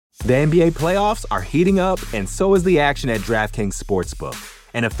The NBA playoffs are heating up, and so is the action at DraftKings Sportsbook,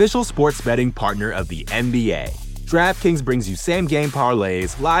 an official sports betting partner of the NBA. DraftKings brings you same-game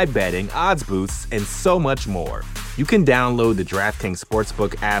parlays, live betting, odds boosts, and so much more. You can download the DraftKings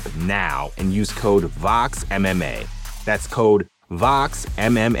Sportsbook app now and use code VOXMMA. That's code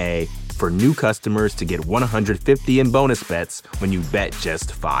VOXMMA for new customers to get $150 in bonus bets when you bet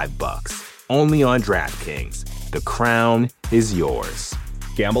just $5. Only on DraftKings. The crown is yours.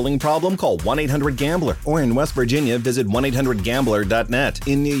 Gambling problem? Call 1-800-GAMBLER. Or in West Virginia, visit 1-800-GAMBLER.net.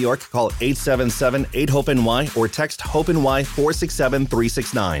 In New York, call 877-8-HOPE-NY or text HOPE-NY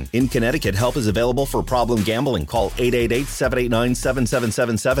 467-369. In Connecticut, help is available for problem gambling. Call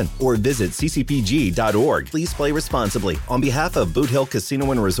 888-789-7777 or visit ccpg.org. Please play responsibly. On behalf of Boot Hill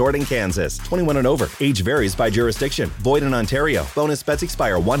Casino and Resort in Kansas, 21 and over. Age varies by jurisdiction. Void in Ontario. Bonus bets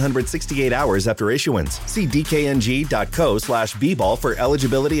expire 168 hours after issuance. See dkng.co/bball for eligibility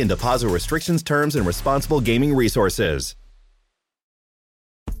and deposit restrictions, terms, and responsible gaming resources.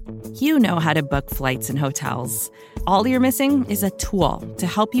 You know how to book flights and hotels. All you're missing is a tool to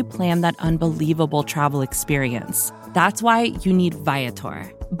help you plan that unbelievable travel experience. That's why you need Viator.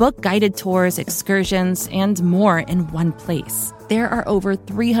 Book guided tours, excursions, and more in one place. There are over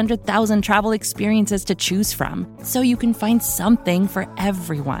 300,000 travel experiences to choose from, so you can find something for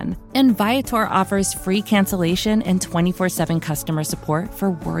everyone. And Viator offers free cancellation and 24/7 customer support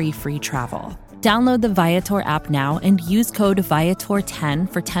for worry-free travel. Download the Viator app now and use code Viator10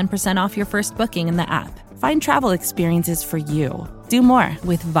 for 10% off your first booking in the app. Find travel experiences for you. Do more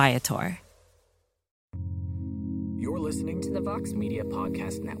with Viator. You're listening to the Vox Media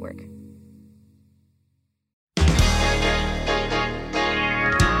Podcast Network.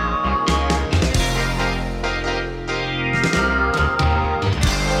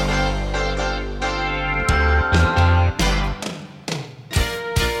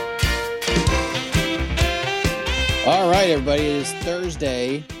 All right, everybody. It is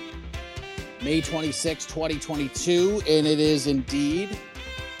Thursday, May 26, 2022, and it is indeed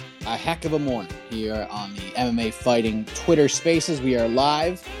a heck of a morning here on the MMA Fighting Twitter Spaces. We are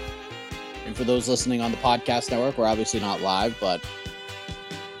live, and for those listening on the podcast network, we're obviously not live, but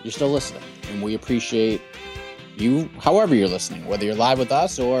you're still listening, and we appreciate you however you're listening, whether you're live with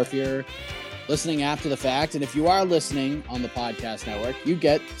us or if you're listening after the fact. And if you are listening on the podcast network, you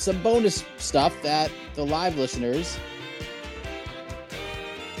get some bonus stuff that the live listeners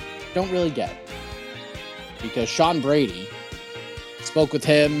don't really get, because Sean Brady, spoke with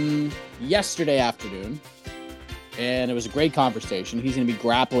him yesterday afternoon, and it was a great conversation. He's going to be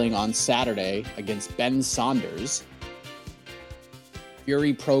grappling on Saturday against Ben Saunders.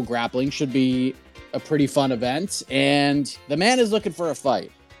 Fury Pro Grappling should be a pretty fun event, and the man is looking for a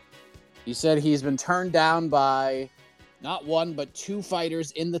fight. He said he's been turned down by not one, but two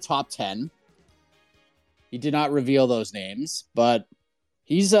fighters in the top 10. He did not reveal those names, but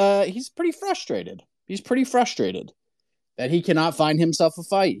he's pretty frustrated. He's pretty frustrated that he cannot find himself a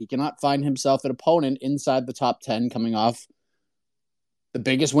fight. He cannot find himself an opponent inside the top 10 coming off the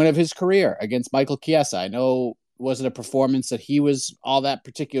biggest win of his career against Michael Chiesa. I know it wasn't a performance that he was all that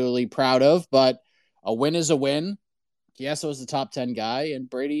particularly proud of, but a win is a win. Chiesa was the top 10 guy, and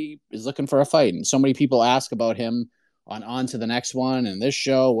Brady is looking for a fight. And so many people ask about him on to the next one and this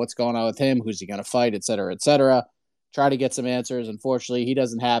show, what's going on with him, who's he going to fight, et cetera, et cetera. Try to get some answers. Unfortunately, he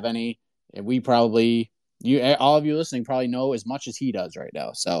doesn't have any. And we probably, all of you listening probably know as much as he does right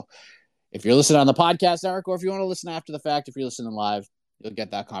now. So if you're listening on the podcast network, or if you want to listen after the fact, if you're listening live, you'll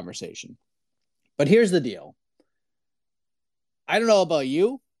get that conversation. But here's the deal. I don't know about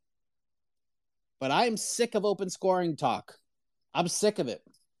you, but I am sick of open scoring talk. I'm sick of it.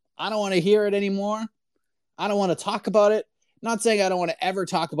 I don't want to hear it anymore. I don't want to talk about it. Not saying I don't want to ever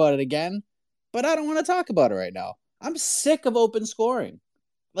talk about it again, but I don't want to talk about it right now. I'm sick of open scoring.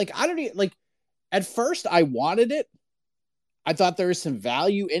 At first I wanted it. I thought there was some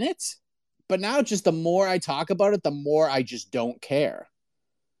value in it, but now just the more I talk about it, the more I just don't care.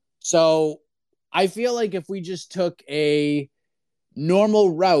 So I feel like if we just took a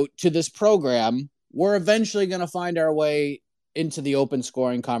normal route to this program, we're eventually going to find our way into the open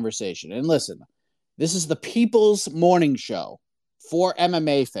scoring conversation. And listen, this is the People's Morning Show for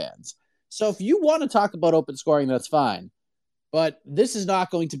MMA fans. So if you want to talk about open scoring, that's fine. But this is not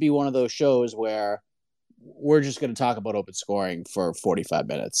going to be one of those shows where we're just going to talk about open scoring for 45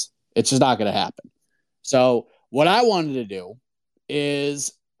 minutes. It's just not going to happen. So what I wanted to do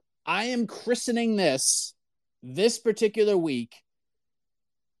is I am christening this particular week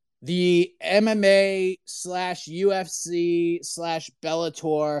the MMA / UFC /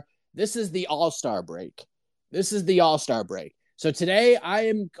 Bellator. This is the All-Star break. So today I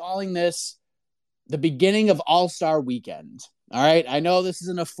am calling this the beginning of All-Star Weekend. All right. I know this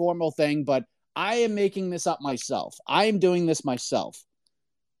isn't a formal thing, but I am making this up myself. I am doing this myself.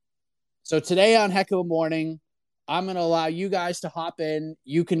 So today on Heck of a Morning, I'm going to allow you guys to hop in.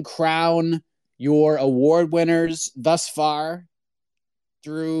 You can crown your award winners thus far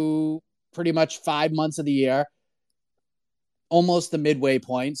through pretty much 5 months of the year, almost the midway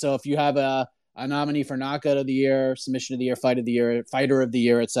point. So if you have a nominee for Knockout of the Year, Submission of the Year, Fight of the Year, Fighter of the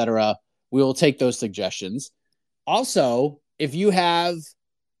Year, etc., we will take those suggestions. Also, if you have,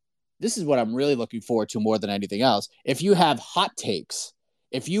 this is what I'm really looking forward to more than anything else, if you have hot takes,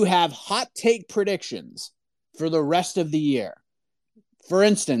 if you have hot take predictions for the rest of the year. For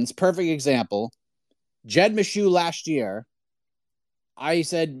instance, perfect example, Jed Meshew last year, I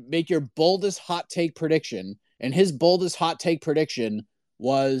said, make your boldest hot take prediction. And his boldest hot take prediction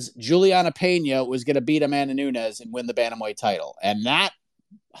was Juliana Pena was going to beat Amanda Nunes and win the Bantamweight title. And that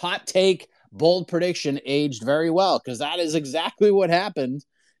hot take, bold prediction aged very well because that is exactly what happened.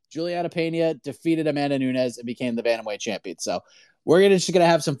 Juliana Pena defeated Amanda Nunes and became the Bantamweight champion. So we're just going to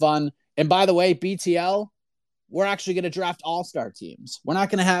have some fun. And by the way, BTL, we're actually going to draft all-star teams. We're not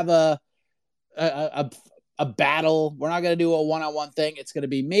going to have a battle. We're not going to do a one-on-one thing. It's going to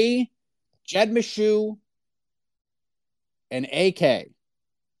be me, Jed Meshew, and AK.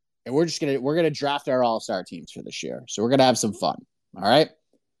 And we're going to draft our all-star teams for this year. So we're going to have some fun. All right?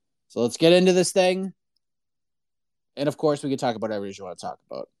 So let's get into this thing. And of course, we can talk about whatever you want to talk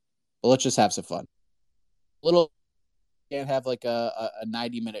about. But let's just have some fun. Can't have like a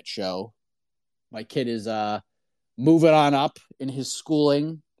 90-minute show. My kid is moving on up in his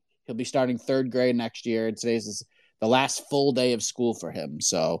schooling. He'll be starting 3rd grade next year. And today's the last full day of school for him.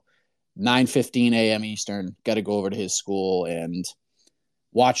 So 9:15 a.m. Eastern, got to go over to his school and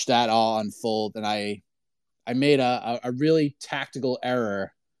watch that all unfold. And I made a really tactical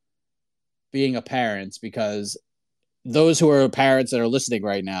error being a parent, because those who are parents that are listening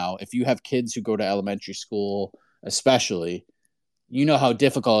right now, if you have kids who go to elementary school, especially, you know how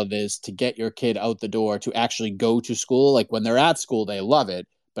difficult it is to get your kid out the door to actually go to school. Like when they're at school, they love it,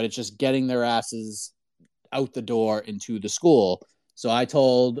 but it's just getting their asses out the door into the school. So I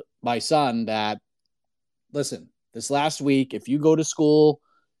told my son that, listen, this last week, if you go to school,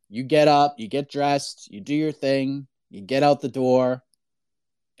 you get up, you get dressed, you do your thing, you get out the door,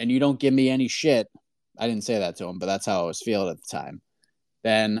 and you don't give me any shit. I didn't say that to him, but that's how I was feeling at the time.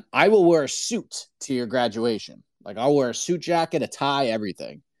 Then I will wear a suit to your graduation. Like I'll wear a suit jacket, a tie,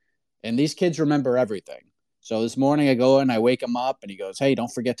 everything. And these kids remember everything. So this morning I go in, I wake him up, and he goes, hey,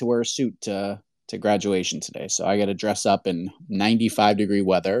 don't forget to wear a suit to graduation today. So I got to dress up in 95-degree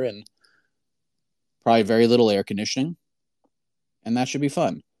weather and probably very little air conditioning. And that should be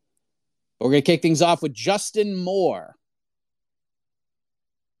fun. But we're going to kick things off with Justin Moore.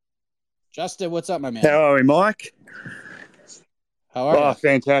 Justin, what's up, my man? How are we, Mike? How are you?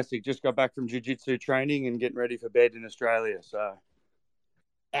 Fantastic. Just got back from jiu-jitsu training and getting ready for bed in Australia. So,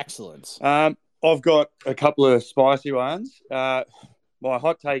 excellent. I've got a couple of spicy ones. My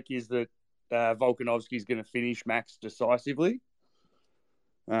hot take is that Volkanovski's going to finish Max decisively.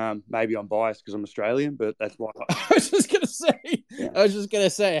 Maybe I'm biased because I'm Australian, but that's why. I was just gonna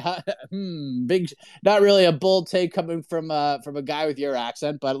say, big, not really a bold take coming from a guy with your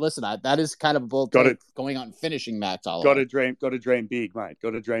accent, but listen, that is kind of a bold take going out and finishing Max Holloway. Got to dream big, mate.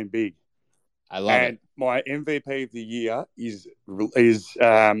 Got to dream big. I love it. And my MVP of the year is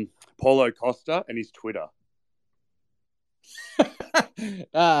Paulo Costa and his Twitter.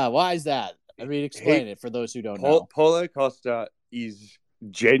 Why is that? I mean, explain it for those who don't know. Paulo Costa is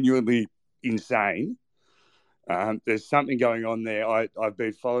genuinely insane. There's something going on there. I've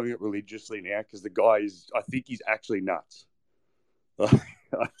been following it religiously now because the guy I think he's actually nuts.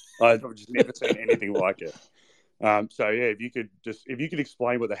 I've just never seen anything like it. So yeah, if you could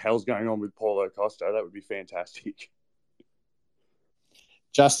explain what the hell's going on with Paulo Costa, that would be fantastic.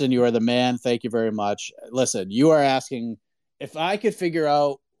 Justin, you are the man. Thank you very much. Listen, you are asking if I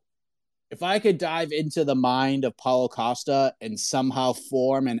could dive into the mind of Paulo Costa and somehow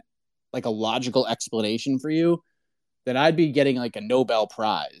form like a logical explanation for you, then I'd be getting like a Nobel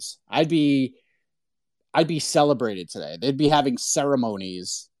Prize. I'd be celebrated today. They'd be having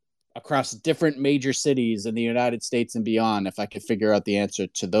ceremonies across different major cities in the United States and beyond if I could figure out the answer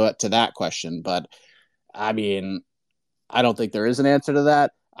to that question. But I mean, I don't think there is an answer to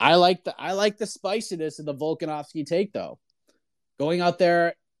that. I like the spiciness of the Volkanovski take, though. Going out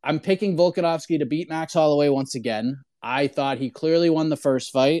there, I'm picking Volkanovski to beat Max Holloway once again. I thought he clearly won the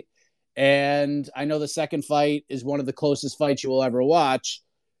first fight, and I know the second fight is one of the closest fights you will ever watch.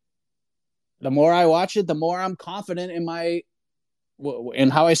 The more I watch it, the more I'm confident in my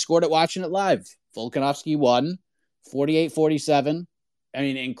and how I scored it watching it live. Volkanovski won 48-47. I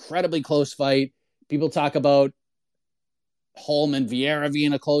mean, incredibly close fight. People talk about Holm and Vieira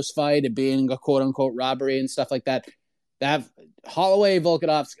being a close fight and being a quote-unquote robbery and stuff like that. That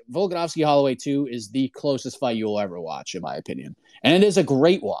Volkanovski Holloway 2 is the closest fight you'll ever watch, in my opinion. And it is a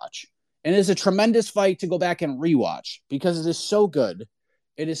great watch. And it is a tremendous fight to go back and rewatch because it is so good.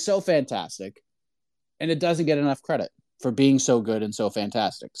 It is so fantastic. And it doesn't get enough credit for being so good and so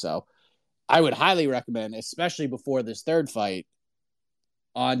fantastic. So I would highly recommend, especially before this third fight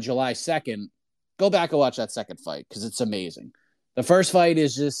on July 2nd, go back and watch that second fight because it's amazing. The first fight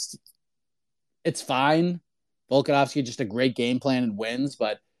is just, it's fine. Volkanovski just a great game plan and wins,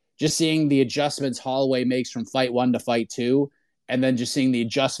 but just seeing the adjustments Holloway makes from fight 1 to fight 2, and then just seeing the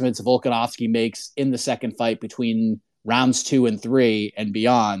adjustments Volkanovski makes in the second fight between rounds 2 and 3 and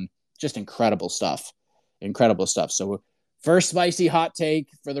beyond, just incredible stuff. Incredible stuff. So first spicy hot take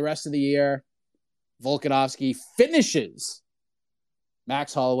for the rest of the year, Volkanovski finishes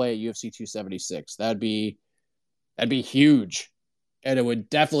Max Holloway at UFC 276. That'd be huge. And it would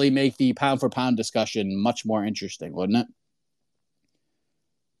definitely make the pound-for-pound discussion much more interesting, wouldn't it?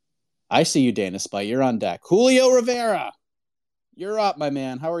 I see you, Dana Spite. You're on deck. Julio Rivera, you're up, my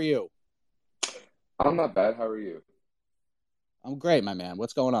man. How are you? I'm not bad. How are you? I'm great, my man.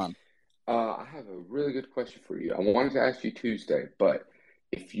 What's going on? I have a really good question for you. I wanted to ask you Tuesday, but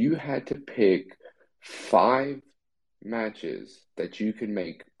if you had to pick 5 matches that you could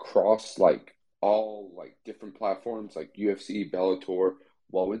make cross all different platforms like UFC, Bellator,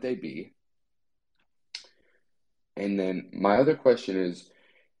 what would they be? And then my other question is,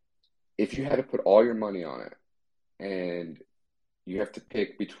 if you had to put all your money on it and you have to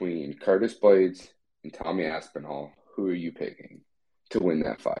pick between Curtis Blades and Tommy Aspinall, who are you picking to win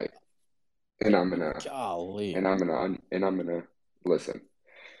that fight? And I'm gonna listen.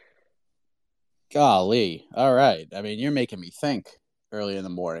 Golly. All right. I mean, you're making me think early in the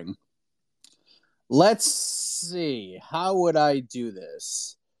morning. Let's see. How would I do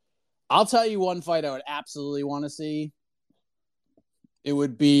this? I'll tell you one fight I would absolutely want to see. It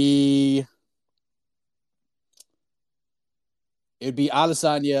would be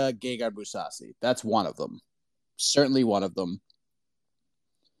Adesanya Gegard Mousasi. That's one of them. Certainly one of them.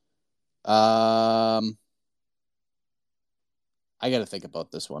 I got to think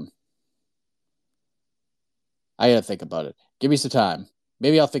about this one. I got to think about it. Give me some time.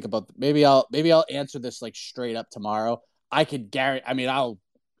 Maybe I'll think about. Maybe I'll answer this straight up tomorrow. I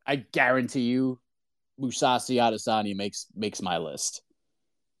guarantee you, Mousasi Adesanya makes my list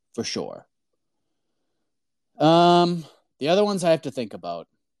for sure. The other ones I have to think about.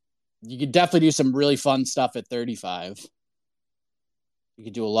 You could definitely do some really fun stuff at 35. You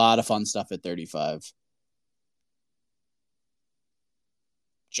could do a lot of fun stuff at 35.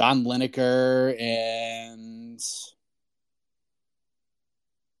 John Lineker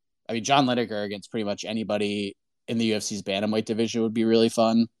John Lineker against pretty much anybody in the UFC's bantamweight division would be really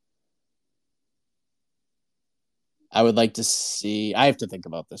fun. I would like to see. I have to think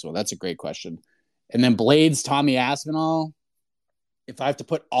about this one. That's a great question. And then Blades, Tommy Aspinall. If I have to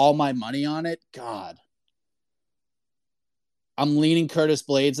put all my money on it, God. I'm leaning Curtis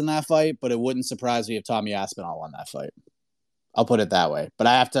Blades in that fight, but it wouldn't surprise me if Tommy Aspinall won that fight. I'll put it that way. But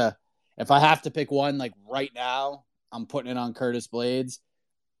if I have to pick one right now, I'm putting it on Curtis Blades.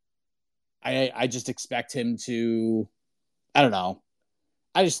 I just expect him to, I don't know.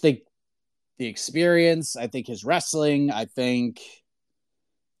 I just think the experience, I think his wrestling, I think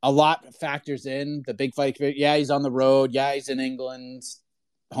a lot factors in the big fight. Yeah, he's on the road. Yeah, he's in England,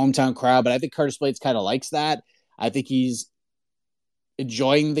 hometown crowd. But I think Curtis Blades kind of likes that. I think he's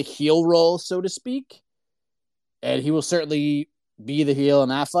enjoying the heel role, so to speak. And he will certainly be the heel in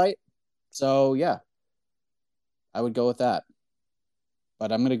that fight. So, yeah, I would go with that.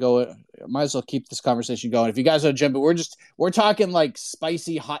 But I'm going to go, might as well keep this conversation going. If you guys are jumping, we're talking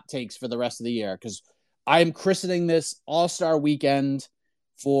spicy hot takes for the rest of the year because I am christening this All-Star weekend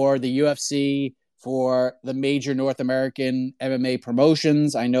for the UFC, for the major North American MMA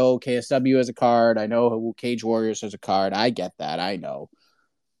promotions. I know KSW has a card. I know Cage Warriors has a card. I get that. I know.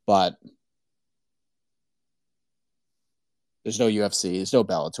 But there's no UFC. There's no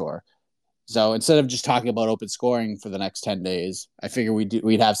Bellator. So instead of just talking about open scoring for the next 10 days, I figure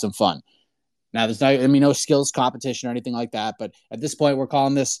we'd have some fun. Now, there's no skills competition or anything like that. But at this point, we're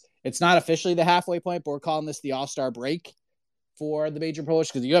calling this, it's not officially the halfway point, but we're calling this the All-Star break for the major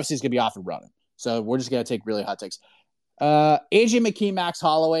promotion because the UFC is going to be off and running. So we're just going to take really hot takes. AJ McKee, Max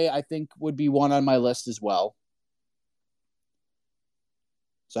Holloway, I think would be one on my list as well.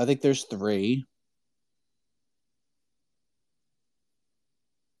 So I think there's 3.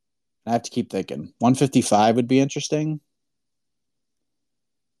 I have to keep thinking. 155 would be interesting.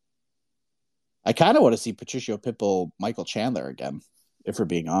 I kind of want to see Patricio Pitbull, Michael Chandler again, if we're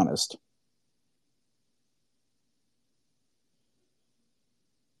being honest.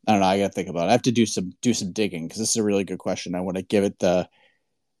 I don't know. I got to think about it. I have to do some digging because this is a really good question. I want to give it the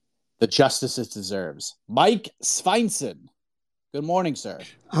justice it deserves. Mike Sveinson. Good morning, sir.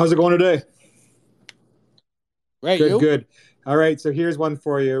 How's it going today? Great, Good, you? good. All right, so here's one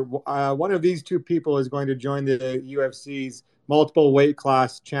for you. One of these two people is going to join the UFC's multiple weight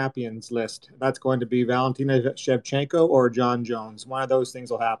class champions list. That's going to be Valentina Shevchenko or John Jones. One of those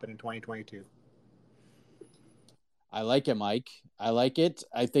things will happen in 2022. I like it, Mike. I like it.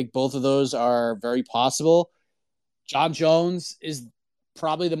 I think both of those are very possible. John Jones is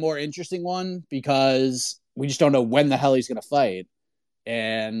probably the more interesting one because we just don't know when the hell he's going to fight.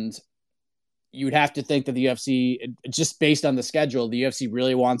 And you would have to think that the UFC, just based on the schedule, the UFC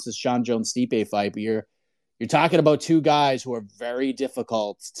really wants this John Jones-Stipe fight. But you're talking about two guys who are very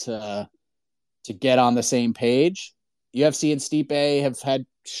difficult to get on the same page. UFC and Stipe have had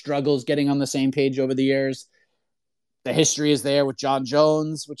struggles getting on the same page over the years. The history is there with John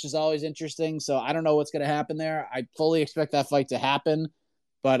Jones, which is always interesting. So I don't know what's going to happen there. I fully expect that fight to happen,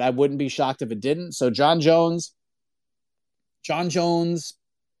 but I wouldn't be shocked if it didn't. So John Jones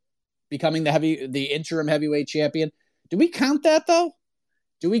becoming the interim heavyweight champion. Do we count that though?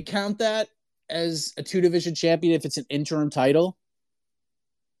 Do we count that as a 2-division champion if it's an interim title?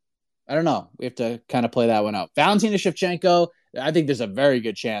 I don't know. We have to kind of play that one out. Valentina Shevchenko, I think there's a very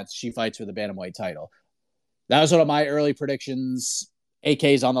good chance she fights for the bantamweight title. That was one of my early predictions.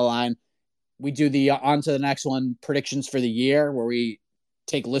 AK's on the line. We do the on to the next one, predictions for the year, where we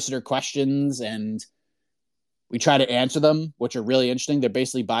take listener questions and we try to answer them, which are really interesting. They're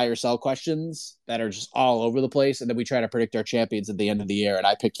basically buy or sell questions that are just all over the place. And then we try to predict our champions at the end of the year. And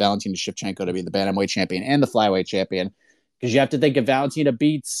I picked Valentina Shevchenko to be the bantamweight champion and the flyweight champion. Because you have to think if Valentina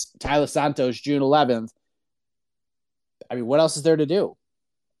beats Tyler Santos June 11th, I mean, what else is there to do?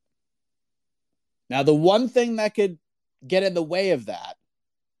 Now, the one thing that could get in the way of that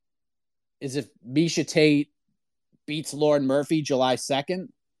is if Miesha Tate beats Lauren Murphy July 2nd.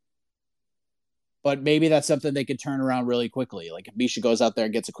 But maybe that's something they could turn around really quickly. Like if Miesha goes out there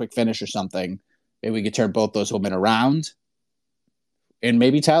and gets a quick finish or something, maybe we could turn both those women around. And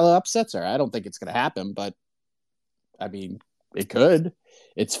maybe Tyler upsets her. I don't think it's going to happen, but I mean, it could.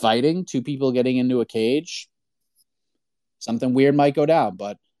 It's fighting, two people getting into a cage. Something weird might go down,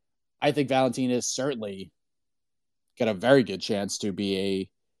 but I think Valentina is certainly got a very good chance to be a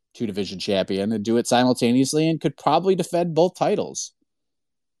 2-division champion and do it simultaneously and could probably defend both titles.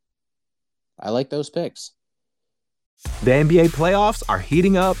 I like those picks. The NBA playoffs are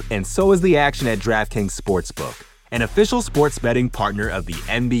heating up, and so is the action at DraftKings Sportsbook, an official sports betting partner of the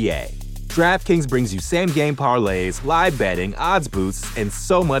NBA. DraftKings brings you same-game parlays, live betting, odds boosts, and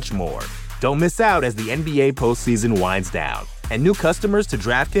so much more. Don't miss out as the NBA postseason winds down. And new customers to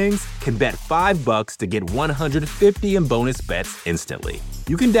DraftKings can bet $5 to get $150 in bonus bets instantly.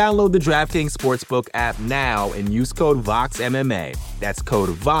 You can download the DraftKings Sportsbook app now and use code VOXMMA. That's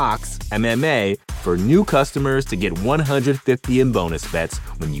code VOXMMA for new customers to get $150 in bonus bets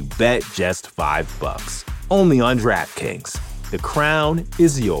when you bet just $5. Only on DraftKings. The crown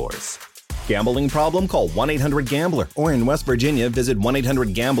is yours. Gambling problem? Call 1-800-GAMBLER. Or in West Virginia, visit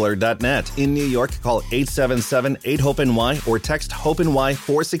 1-800-GAMBLER.net. In New York, call 877-8-HOPE-NY or text HOPE-NY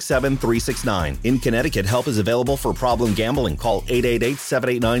 467-369. In Connecticut, help is available for problem gambling. Call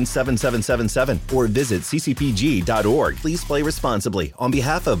 888-789-7777 or visit ccpg.org. Please play responsibly. On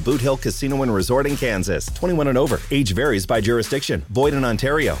behalf of Boot Hill Casino and Resort in Kansas, 21 and over. Age varies by jurisdiction. Void in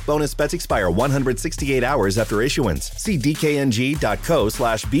Ontario. Bonus bets expire 168 hours after issuance. See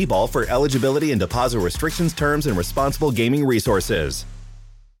dkng.co/bball for eligibility and deposit restrictions, terms, and responsible gaming resources.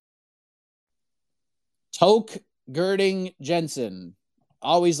 Toke Girding Jensen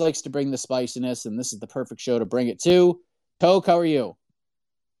always likes to bring the spiciness, and this is the perfect show to bring it to. Toke, how are you?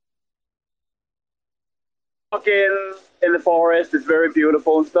 Walking in the forest, it's very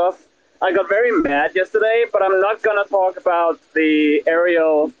beautiful and stuff. I got very mad yesterday, but I'm not going to talk about the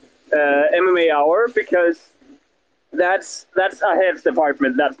aerial MMA hour because that's Ahev's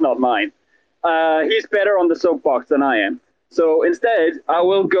department. That's not mine. He's better on the soapbox than I am. So instead, I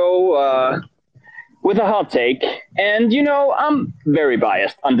will go with a hot take. And, I'm very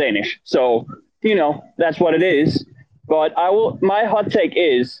biased. I'm Danish. So, that's what it is. But my hot take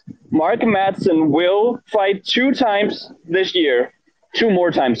is Mark Madsen will fight 2 times this year. 2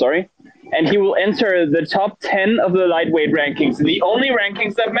 more times, sorry. And he will enter the top 10 of the lightweight rankings. The only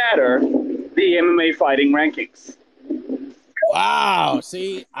rankings that matter, the MMA fighting rankings. Wow.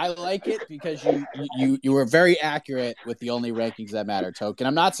 See, I like it because you were very accurate with the only rankings that matter, Token.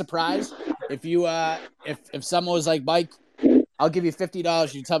 I'm not surprised if you if someone was like, Mike, I'll give you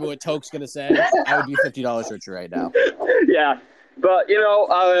 $50. You tell me what Toke's gonna say. I would be $50 richer right now. Yeah, but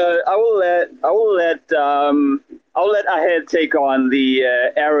I'll let Ahead take on the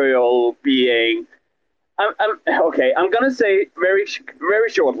Ariel being. I'm okay. I'm gonna say very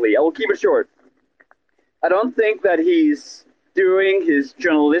shortly. I will keep it short. I don't think that he's doing his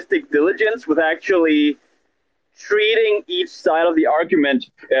journalistic diligence with actually treating each side of the argument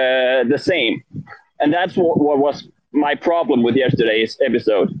the same, and that's what was my problem with yesterday's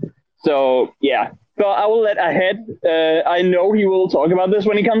episode. So yeah, so I will let Ahead. I know he will talk about this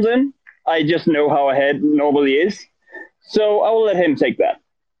when he comes in. I just know how Ahead normally is, so I will let him take that.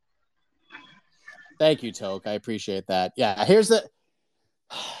 Thank you, Toke. I appreciate that. Yeah, here's the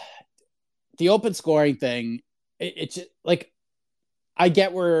open scoring thing. It's like I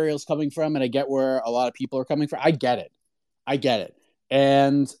get where Ariel's coming from, and I get where a lot of people are coming from. I get it.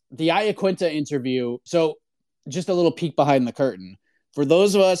 And the Iaquinta interview. So, just a little peek behind the curtain for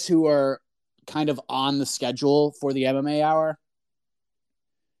those of us who are kind of on the schedule for the MMA Hour.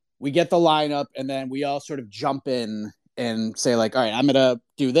 We get the lineup, and then we all sort of jump in and say, like, all right, I'm gonna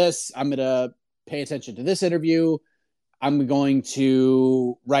do this. I'm gonna pay attention to this interview. I'm going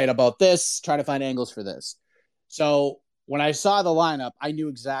to write about this, try to find angles for this. So when I saw the lineup, I knew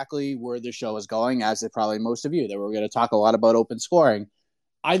exactly where the show was going, as did probably most of you, that we're going to talk a lot about open scoring.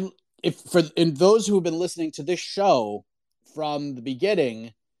 In those who have been listening to this show from the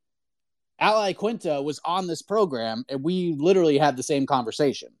beginning, Ally Quinta was on this program, and we literally had the same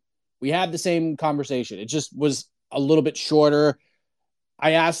conversation. It just was a little bit shorter.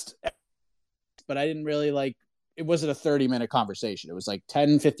 I asked, but I didn't really it wasn't a 30-minute conversation. It was like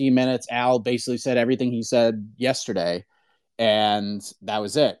 10, 15 minutes. Al basically said everything he said yesterday, and that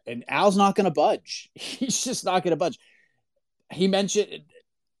was it. And Al's not going to budge. He's just not going to budge. He mentioned,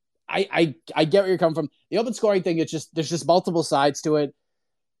 I get where you're coming from. The open scoring thing, there's just multiple sides to it.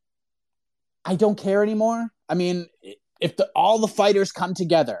 I don't care anymore. I mean, if all the fighters come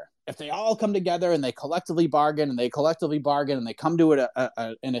together, if they all come together and they collectively bargain and they come to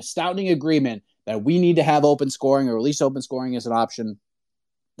an astounding agreement that we need to have open scoring, or at least open scoring as an option,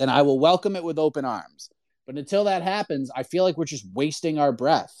 then I will welcome it with open arms. But until that happens, I feel like we're just wasting our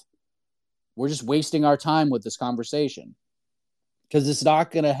breath. We're just wasting our time with this conversation because it's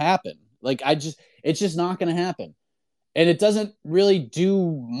not going to happen. It's just not going to happen. And it doesn't really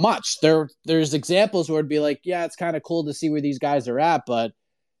do much. There's examples where it'd be like, yeah, it's kind of cool to see where these guys are at, but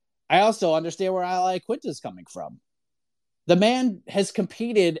I also understand where Ally Quinta's coming from. The man has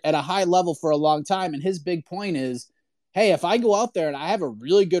competed at a high level for a long time, and his big point is, hey, if I go out there and I have a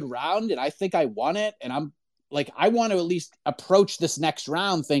really good round and I think I won it, and I'm like, I want to at least approach this next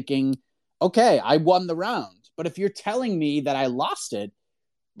round thinking, okay, I won the round. But if you're telling me that I lost it,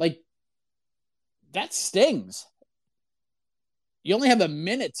 that stings. You only have a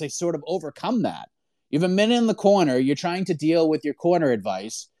minute to sort of overcome that. You have a minute in the corner. You're trying to deal with your corner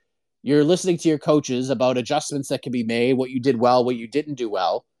advice. You're listening to your coaches about adjustments that can be made, what you did well, what you didn't do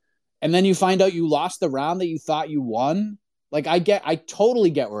well. And then you find out you lost the round that you thought you won. I totally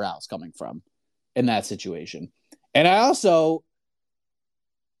get where Al's coming from in that situation. And I also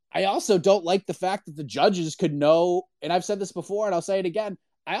don't like the fact that the judges could know, and I've said this before and I'll say it again,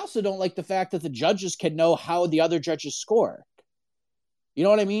 I also don't like the fact that the judges can know how the other judges score. You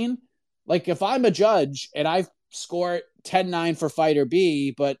know what I mean? Like, if I'm a judge and I score 10-9 for fighter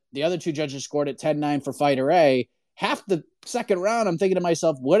B, but the other two judges scored at 10-9 for fighter A, half the second round, I'm thinking to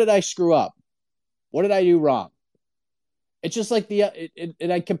myself, what did I screw up? What did I do wrong? It's just like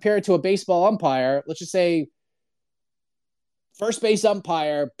and I compare it to a baseball umpire. Let's just say first base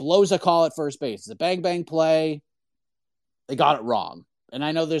umpire blows a call at first base. It's a bang, bang play. They got it wrong. And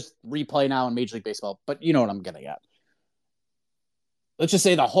I know there's replay now in Major League Baseball, but you know what I'm getting at. Let's just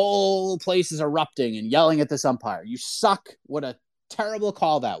say the whole place is erupting and yelling at this umpire. You suck. What a terrible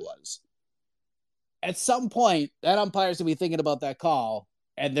call that was. At some point, that umpire's going to be thinking about that call,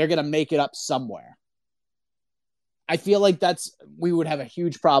 and they're going to make it up somewhere. I feel like we would have a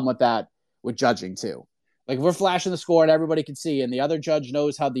huge problem with that with judging, too. Like, if we're flashing the score and everybody can see, and the other judge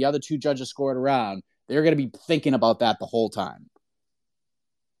knows how the other two judges scored around, they're going to be thinking about that the whole time.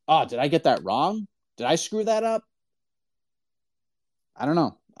 Oh, did I get that wrong? Did I screw that up? I don't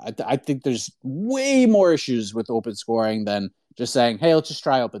know. I think there's way more issues with open scoring than just saying, hey, let's just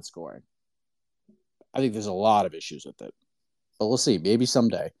try open scoring. I think there's a lot of issues with it. But we'll see. Maybe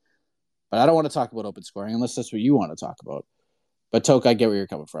someday. But I don't want to talk about open scoring unless that's what you want to talk about. But, Toke, I get where you're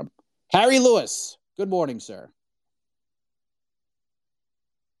coming from. Harry Lewis. Good morning, sir.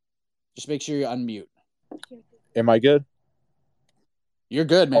 Just make sure you unmute. Am I good? You're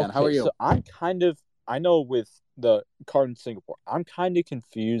good, man. Okay, How are you? So I know with the card in Singapore, I'm kind of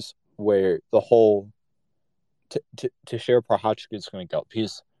confused where the whole Teixeira Prochazka is going to go,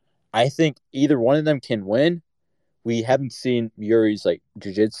 because I think either one of them can win. We haven't seen Jiri's like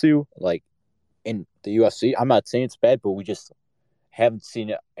jiu-jitsu like in the UFC. I'm not saying it's bad, but we just haven't seen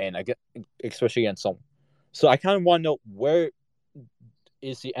it, and I get especially against someone. So I kind of want to know, where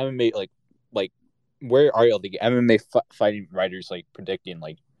is the MMA like where are the MMA fighting writers like predicting,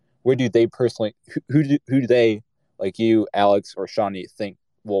 like where do they personally who do they, like you, Alex, or Shawnee, think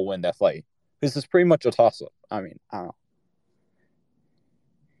will win that fight? This is pretty much a toss up. I mean, I don't know.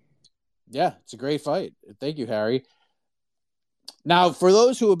 Yeah, it's a great fight. Thank you, Harry. Now, for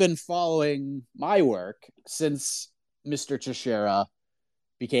those who have been following my work since Mr. Teixeira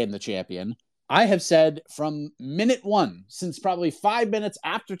became the champion, I have said from minute one, since probably 5 minutes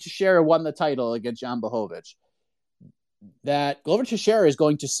after Teixeira won the title against Jan Blachowicz, that Glover Teixeira is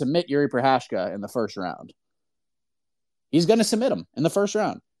going to submit Jiri Prochazka in the first round. He's going to submit him in the first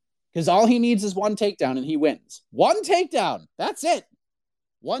round because all he needs is one takedown and he wins. One takedown. That's it.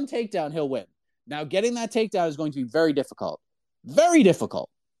 One takedown, he'll win. Now, getting that takedown is going to be very difficult. Very difficult.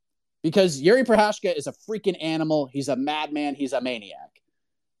 Because Jiri Prochazka is a freaking animal. He's a madman. He's a maniac.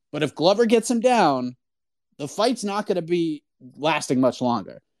 But if Glover gets him down, the fight's not going to be lasting much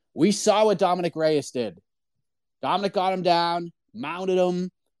longer. We saw what Dominic Reyes did. Dominic got him down, mounted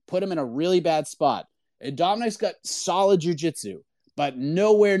him, put him in a really bad spot. And Dominic's got solid jiu-jitsu, but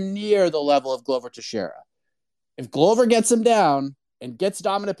nowhere near the level of Glover Teixeira. If Glover gets him down and gets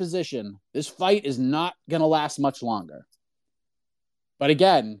Dom in a position, this fight is not going to last much longer. But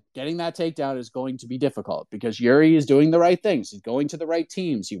again, getting that takedown is going to be difficult because Jiri is doing the right things. He's going to the right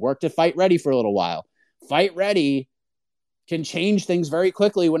teams. He worked at Fight Ready for a little while. Fight Ready can change things very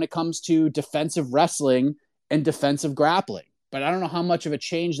quickly when it comes to defensive wrestling and defensive grappling. But I don't know how much of a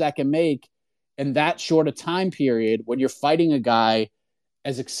change that can make in that short a time period when you're fighting a guy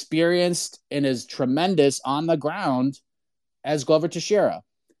as experienced and as tremendous on the ground as Glover Teixeira.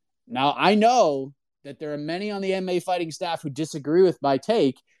 Now, I know that there are many on the MMA fighting staff who disagree with my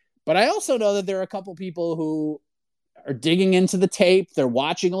take, but I also know that there are a couple people who are digging into the tape, they're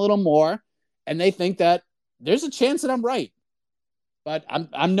watching a little more, and they think that there's a chance that I'm right. But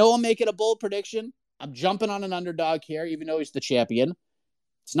I'm making a bold prediction. I'm jumping on an underdog here, even though he's the champion.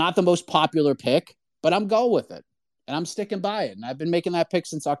 It's not the most popular pick, but I'm going with it, and I'm sticking by it. And I've been making that pick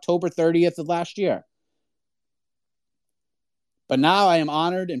since October 30th of last year. But now I am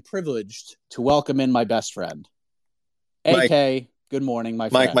honored and privileged to welcome in my best friend. Mike. AK, good morning, my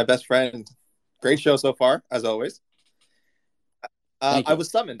friend. Mike, my best friend. Great show so far, as always. I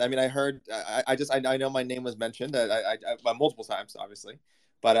was summoned. I mean, I heard. I know my name was mentioned. I multiple times, obviously,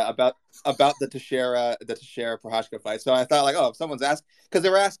 but about the Teixeira Prochazka fight. So I thought, like, oh, if someone's asked, because they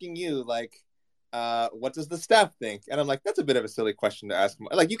were asking you, like, what does the staff think? And I'm like, that's a bit of a silly question to ask.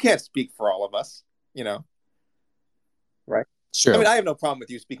 Like, you can't speak for all of us, right? Sure. I mean, I have no problem with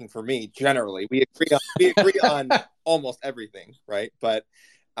you speaking for me. Generally, we agree on almost everything, right? But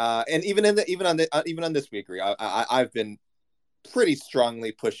and even on this, we agree. I've been pretty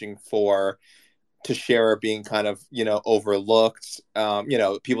strongly pushing for Teixeira being kind of overlooked.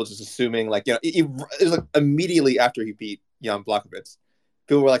 People just assuming it was like immediately after he beat Jan Blachowicz,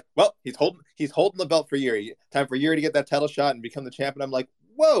 people were like, "Well, he's holding the belt for Jiri. Time for Jiri to get that title shot and become the champion." I'm like,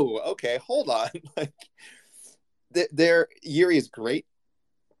 "Whoa, okay, hold on." Like, Jiri is great,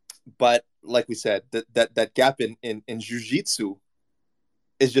 but like we said, that gap in jiu-jitsu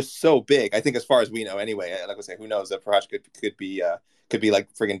is just so big. I think, as far as we know, anyway. Like I say, who knows? That perhaps could be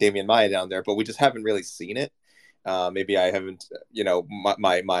like friggin' Damian Maia down there, but we just haven't really seen it. Maybe I haven't.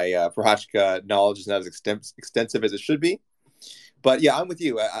 My Prochazka knowledge is not as extensive as it should be. But yeah, I'm with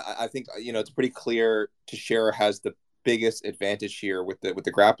you. I think it's pretty clear Teixeira has the biggest advantage here with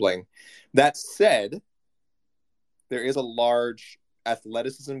the grappling. That said, there is a large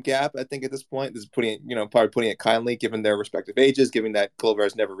athleticism gap, I think, at this point. This is probably putting it kindly, given their respective ages, given that Glover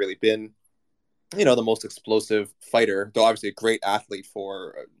has never really been, the most explosive fighter, though obviously a great athlete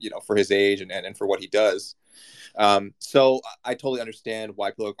for his age and for what he does. So I totally understand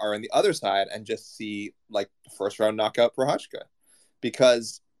why people are on the other side and just see like first round knockout Prochazka,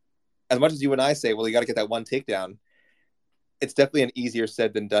 because as much as you and I say, well, you got to get that one takedown, it's definitely an easier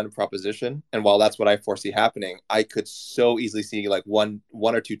said than done proposition. And while that's what I foresee happening, I could so easily see like one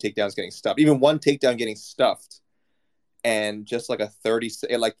or two takedowns getting stuffed, even one takedown getting stuffed, and just like a 30,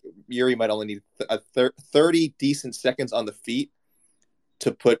 like Jiri might only need 30 decent seconds on the feet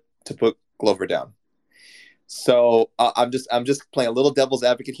to put Glover down. So I'm just playing a little devil's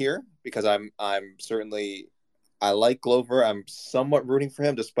advocate here because I'm certainly I like Glover. I'm somewhat rooting for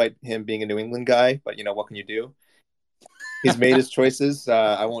him despite him being a New England guy. But what can you do? He's made his choices.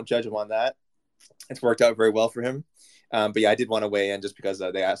 I won't judge him on that. It's worked out very well for him. But yeah, I did want to weigh in just because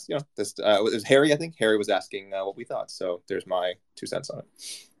they asked. This it was Harry. I think Harry was asking what we thought. So there's my 2 cents on it.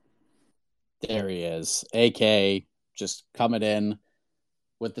 There he is, AK, just coming in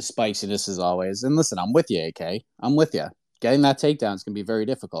with the spiciness as always. And listen, I'm with you, AK. I'm with you. Getting that takedown is going to be very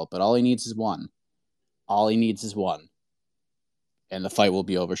difficult, but all he needs is one. All he needs is one. And the fight will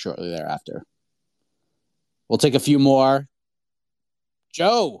be over shortly thereafter. We'll take a few more.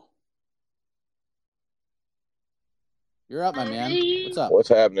 Joe. You're up, my man. What's up? What's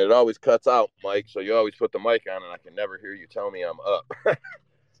happening? It always cuts out, Mike, so you always put the mic on and I can never hear you tell me I'm up.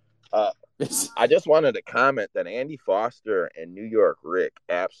 I just wanted to comment that Andy Foster and New York Rick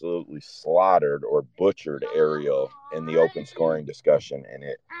absolutely slaughtered or butchered Ariel in the open scoring discussion, and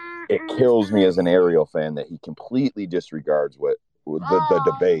it kills me as an Ariel fan that he completely disregards what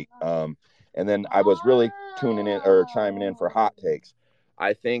the debate. And then I was really tuning in or chiming in for hot takes.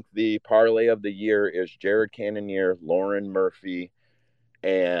 I think the parlay of the year is Jared Cannonier, Lauren Murphy,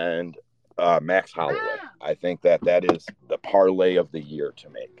 and Max Holloway. I think that is the parlay of the year to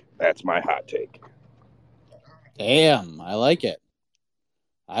make. That's my hot take. Damn, I like it.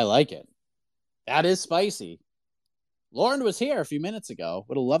 I like it. That is spicy. Lauren was here a few minutes ago.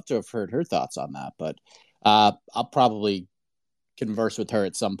 Would have loved to have heard her thoughts on that, but I'll probably converse with her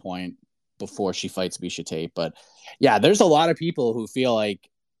at some point before she fights Miesha Tate. But yeah, there's a lot of people who feel like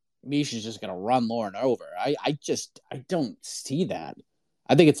Miesha's just going to run Lauren over. I don't see that.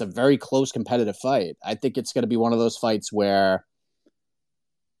 I think it's a very close competitive fight. I think it's going to be one of those fights where,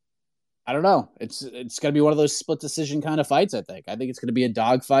 I don't know, it's going to be one of those split decision kind of fights, I think. I think it's going to be a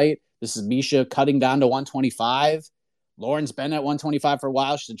dog fight. This is Miesha cutting down to 125. Lauren's been at 125 for a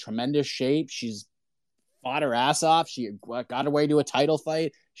while. She's in tremendous shape. She's fought her ass off. She got her way to a title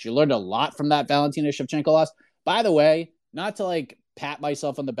fight. She learned a lot from that Valentina Shevchenko loss. By the way, not to pat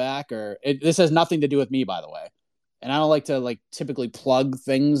myself on the back this has nothing to do with me, by the way. And I don't like to typically plug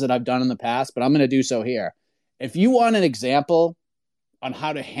things that I've done in the past, but I'm going to do so here. If you want an example on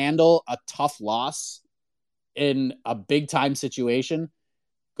how to handle a tough loss in a big time situation,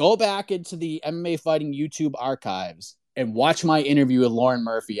 go back into the MMA Fighting YouTube archives and watch my interview with Lauren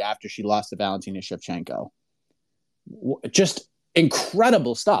Murphy after she lost to Valentina Shevchenko. Just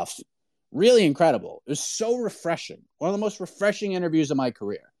incredible stuff. Really incredible. It was so refreshing. One of the most refreshing interviews of my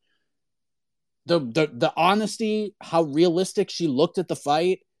career. The honesty, how realistic she looked at the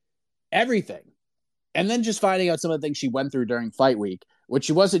fight, everything. And then just finding out some of the things she went through during fight week, which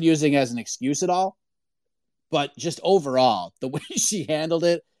she wasn't using as an excuse at all. But just overall, the way she handled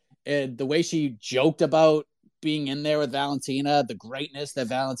it and the way she joked about being in there with Valentina, the greatness that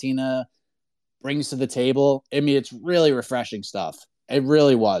Valentina brings to the table. I mean, it's really refreshing stuff. It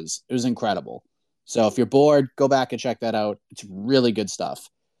really was. It was incredible. So if you're bored, go back and check that out. It's really good stuff.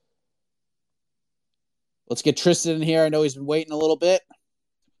 Let's get Tristan in here. I know he's been waiting a little bit.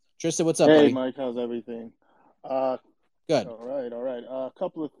 Tristan, what's up, buddy? Hey, Mike, how's everything? Good. All right. A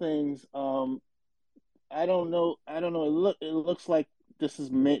couple of things. I don't know. It looks like this is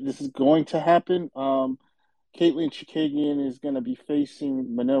going to happen. Caitlin Chikagian is going to be facing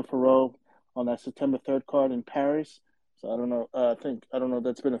Manel Farov on that September 3rd card in Paris. So I don't know. I don't know if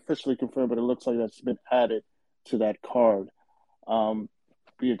that's been officially confirmed, but it looks like that's been added to that card.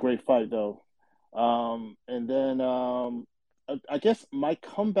 Be a great fight though. And then I guess my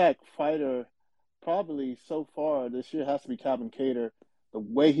comeback fighter probably so far this year has to be Calvin Kattar. The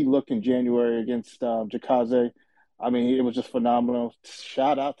way he looked in January against Jakaze, I mean, it was just phenomenal.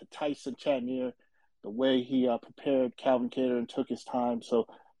 Shout out to Tyson Chatnier, the way he prepared Calvin Kattar and took his time. So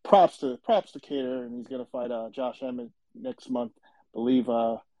props to Kattar, and he's going to fight Josh Emmett next month, I believe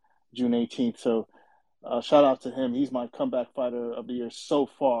June 18th. So shout out to him. He's my comeback fighter of the year so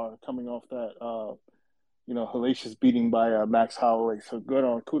far, coming off that hellacious beating by Max Holloway. So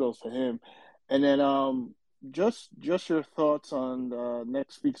kudos to him. And then just your thoughts on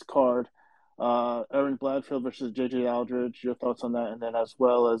next week's card, Aaron Bladfield versus JJ Aldridge. Your thoughts on that, and then as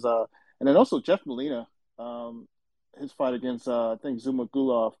well as and then also Jeff Molina, his fight against I think Zuma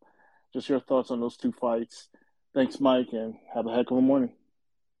Gulov. Just your thoughts on those two fights. Thanks, Mike, and have a heck of a morning.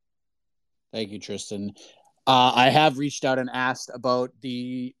 Thank you, Tristan. I have reached out and asked about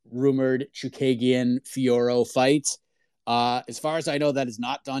the rumored Chookagian-Fiorot fight. As far as I know, that is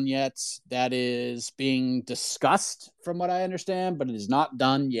not done yet. That is being discussed from what I understand, but it is not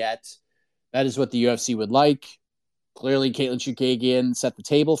done yet. That is what the UFC would like. Clearly, Caitlin Chookagian set the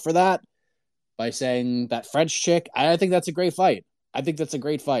table for that. by saying that French chick. I think that's a great fight. I think that's a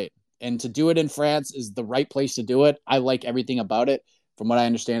great fight. And to do it in France is the right place to do it. I like everything about it. From what I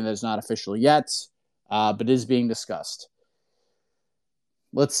understand, that it's not official yet, but it is being discussed.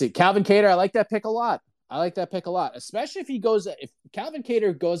 Let's see. Calvin Kattar, I like that pick a lot. Especially if Calvin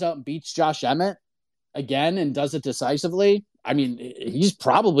Kattar goes out and beats Josh Emmett again and does it decisively. I mean, he's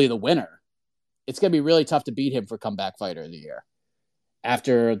probably the winner. It's going to be really tough to beat him for comeback fighter of the year.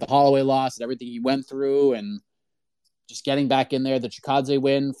 After the Holloway loss and everything he went through and just getting back in there, the Chikadze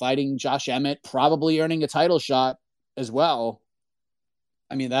win, fighting Josh Emmett, probably earning a title shot as well.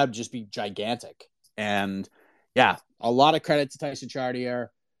 I mean, that would just be gigantic. And yeah, a lot of credit to Tyson Chartier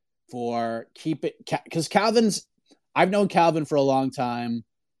for because I've known Calvin for a long time.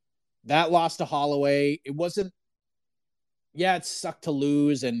 That loss to Holloway, it wasn't, it sucked to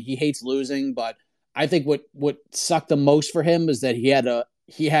lose and he hates losing, but I think what sucked the most for him is that he had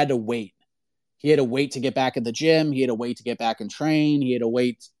to wait. He had to wait to get back in the gym. He had to wait to get back and train. He had to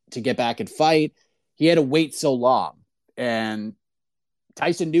wait to get back and fight. He had to wait so long. And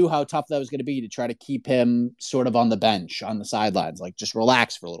Tyson knew how tough that was going to be to try to keep him sort of on the bench, on the sidelines, like just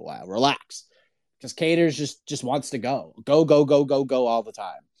relax for a little while, relax. Because Kattar just wants to go all the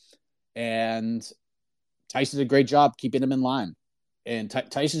time. And Tyson did a great job keeping him in line. And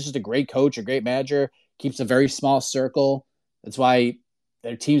Tyson's just a great coach, a great manager, keeps a very small circle. That's why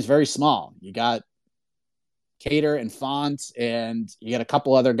their team's very small. You got Kattar and Font, and you got a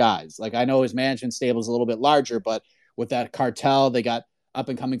couple other guys. Like, I know his management stable is a little bit larger, but with that cartel, they got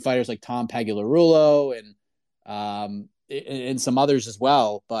up-and-coming fighters like Tom Pagliarulo and some others as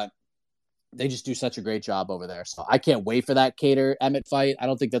well. But they just do such a great job over there. So I can't wait for that Kattar-Emmett fight. I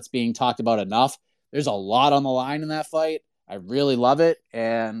don't think that's being talked about enough. There's a lot on the line in that fight. I really love it.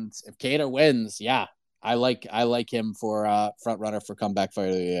 And if Kattar wins, yeah, I like him for front runner for comeback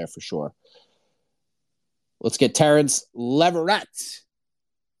fighter of the year for sure. Let's get Terrence Leverett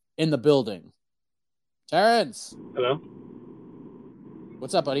in the building. Terrence. Hello.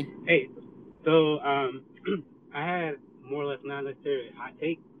 What's up, buddy? Hey. So I had more or less not necessarily a hot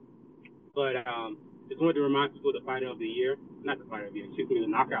take, but just wanted to remind people the fighter of the year, not the fighter of the year, excuse me, the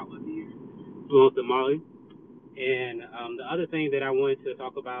knockout of the year, belongs to Molly. And the other thing that I wanted to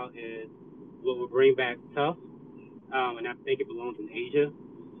talk about is what will bring back Tough, and I think it belongs in Asia.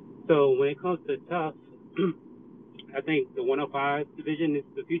 So when it comes to Tough, I think the 105 division is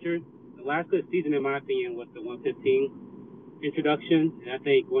the future. The last good season, in my opinion, was the 115 introduction, and I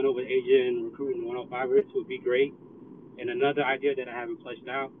think going over to Asia and recruiting 105ers would be great. And another idea that I haven't fleshed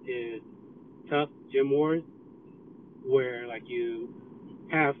out is Tough gym wars, where like you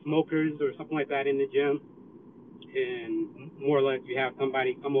have smokers or something like that in the gym, and more or less you have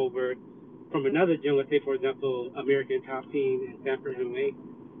somebody come over from another gym, let's say for example American Top Team in Stanford MMA.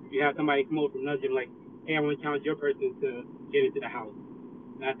 You have somebody come over from another gym like, hey, I want to challenge your person to get into the house.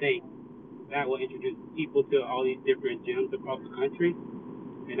 And I think that will introduce people to all these different gyms across the country,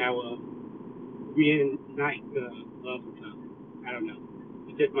 and that will reignite the love for Tough. I don't know.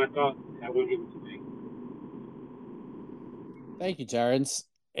 It's just my thoughts. I want people to think. Thank you, Terrence.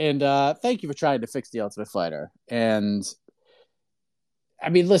 And thank you for trying to fix the Ultimate Fighter. And I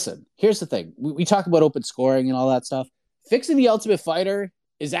mean, listen, here's the thing. We talk about open scoring and all that stuff. Fixing the Ultimate Fighter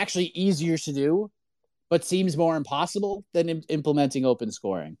is actually easier to do, but seems more impossible than implementing open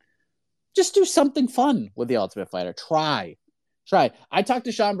scoring. Just do something fun with the Ultimate Fighter. Try. I talked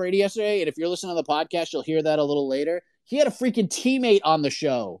to Sean Brady yesterday, and if you're listening to the podcast, you'll hear that a little later. He had a freaking teammate on the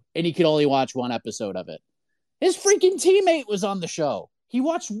show, and he could only watch one episode of it. His freaking teammate was on the show. He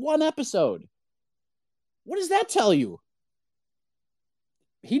watched one episode. What does that tell you?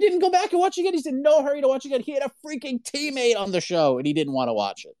 He didn't go back and watch again. He's in no hurry to watch again. He had a freaking teammate on the show, and he didn't want to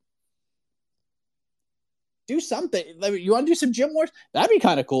watch it. Do something. You want to do some gym wars? That'd be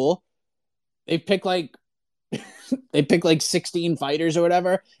kind of cool. They pick like 16 fighters or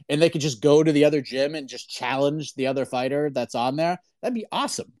whatever, and they could just go to the other gym and just challenge the other fighter that's on there. That'd be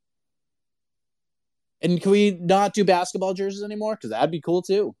awesome. And can we not do basketball jerseys anymore? Because that'd be cool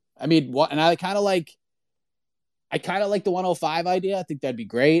too. I mean, and I kind of like the 105 idea. I think that'd be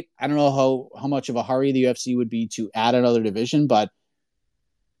great. I don't know how much of a hurry the UFC would be to add another division, but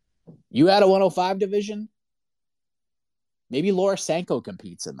you add a 105 division, maybe Laura Sanko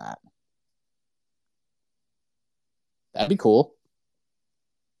competes in that. That'd be cool.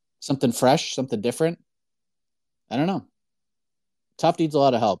 Something fresh, something different. I don't know. Tough needs a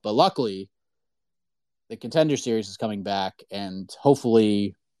lot of help, but luckily the Contender Series is coming back, and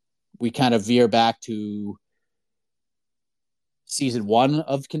hopefully we kind of veer back to season 1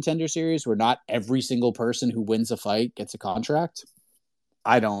 of Contender Series, where not every single person who wins a fight gets a contract.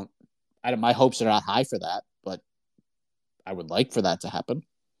 I don't My hopes are not high for that, but I would like for that to happen.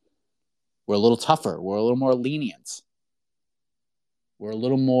 We're a little tougher. We're a little more lenient. We're a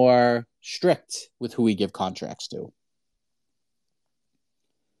little more strict with who we give contracts to.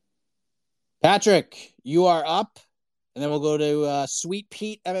 Patrick, you are up. And then we'll go to Sweet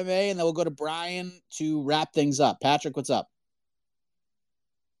Pete MMA, and then we'll go to Brian to wrap things up. Patrick, what's up?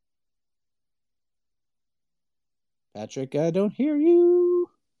 Patrick, I don't hear you.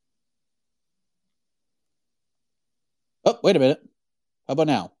 Oh, wait a minute. How about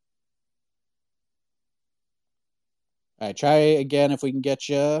now? All right, try again if we can get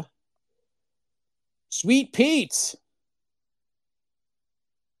you. Sweet Pete.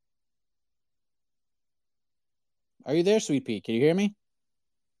 Are you there, Sweet Pete? Can you hear me?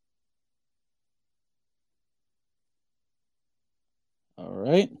 All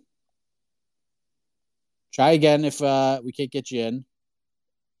right. Try again if we can't get you in.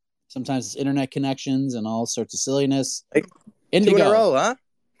 Sometimes it's internet connections and all sorts of silliness. Hey, Indigo. 2 in a row, huh?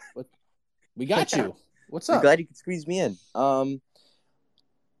 We got you. What's I'm up? glad you could squeeze me in. I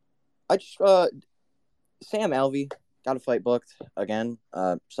just Sam Alvey got a fight booked again,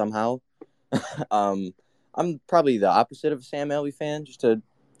 somehow. I'm probably the opposite of a Sam Alvey fan, just to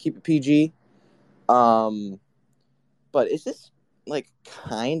keep it PG. But is this like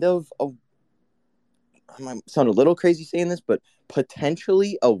kind of a I might sound a little crazy saying this, but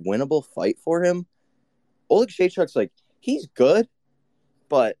potentially a winnable fight for him? Oleg Shaychuk's like, he's good,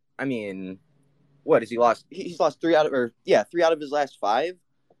 but I mean, what has he lost? He's lost 3 out of his last 5.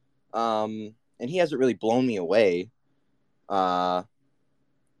 And he hasn't really blown me away.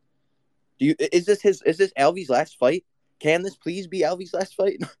 Is this Alvey's last fight? Can this please be Alvey's last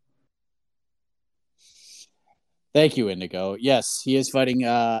fight? Thank you, Indigo. Yes, he is fighting.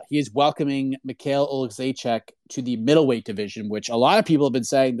 He is welcoming Mikhail Oleksiejczuk to the middleweight division, which a lot of people have been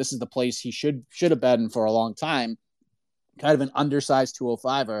saying this is the place he should have been for a long time. Kind of an undersized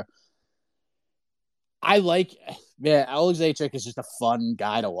 205er. Oleksiejczuk is just a fun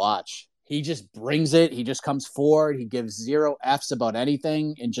guy to watch. He just brings it. He just comes forward. He gives 0 Fs about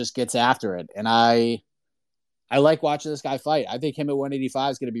anything and just gets after it. And I like watching this guy fight. I think him at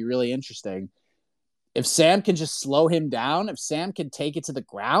 185 is going to be really interesting. If Sam can just slow him down, if Sam can take it to the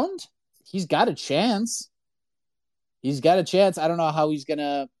ground, he's got a chance. I don't know how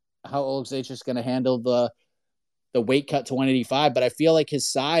Oleksiejczuk is going to handle the weight cut to 185, but I feel like his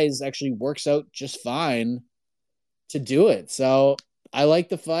size actually works out just fine to do it. So I like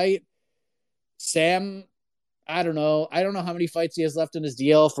the fight. Sam, I don't know how many fights he has left in his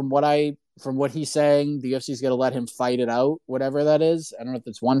deal. From what he's saying, the UFC is going to let him fight it out, whatever that is. I don't know if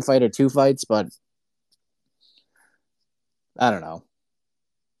it's 1 fight or 2 fights, but I don't know.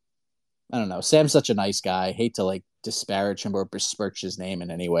 Sam's such a nice guy. I hate to like disparage him or besmirch his name in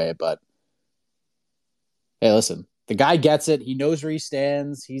any way, but hey, listen, the guy gets it. He knows where he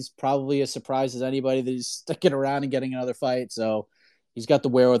stands. He's probably as surprised as anybody that he's sticking around and getting another fight. So he's got the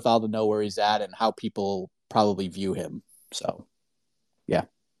wherewithal to know where he's at and how people probably view him. So, yeah.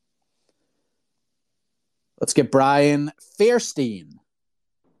 Let's get Brian Fairstein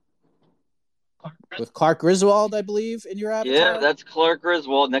with Clark Griswold, I believe, in your avatar. Yeah, that's Clark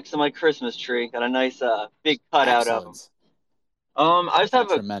Griswold next to my Christmas tree. Got a nice big cutout of him. I just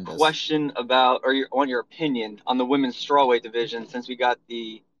have a question about, on your opinion on the women's strawweight division, since we got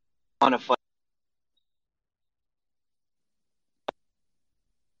the on a fight.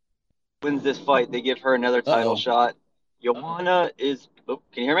 Wins this fight, they give her another title shot. Joanna is. Oh,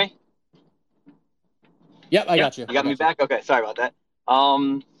 can you hear me? Yep, I got you. You got me back? Okay, sorry about that.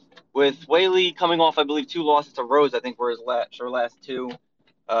 With Whaley coming off, I believe, 2 losses to Rose, I think were her last 2.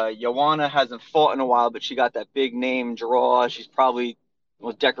 Joanna hasn't fought in a while, but she got that big name draw. She's probably the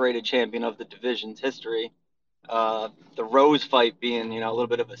most decorated champion of the division's history. The Rose fight being, a little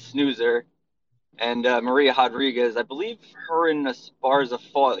bit of a snoozer. And Maria Rodriguez, I believe her and Esparza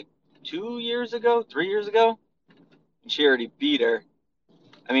fought like 3 years ago, and she already beat her.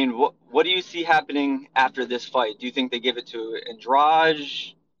 I mean, what do you see happening after this fight? Do you think they give it to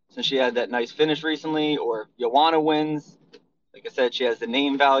Andrade, since she had that nice finish recently, or Joanna wins? Like I said, she has the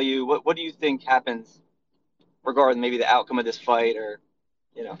name value. What do you think happens regarding maybe the outcome of this fight, or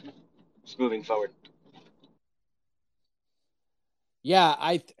just moving forward? Yeah,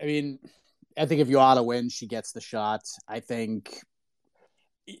 I mean, I think if Joanna wins, she gets the shot. I think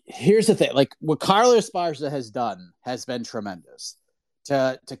here's the thing: like what Carla Esparza has done has been tremendous.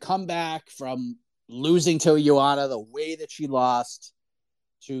 To come back from losing to Joanna the way that she lost,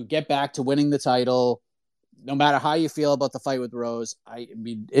 to get back to winning the title, no matter how you feel about the fight with Rose, I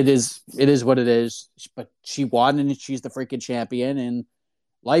mean, it is what it is. But she won, and she's the freaking champion. And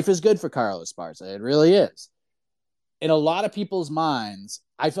Life is good for Carla Esparza. It really is. In a lot of people's minds,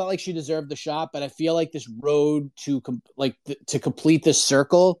 I felt like she deserved the shot, but I feel like this road to to complete this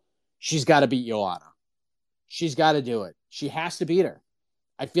circle, she's got to beat Joanna. She's got to do it. She has to beat her.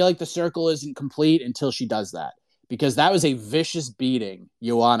 I feel like the circle isn't complete until she does that, because that was a vicious beating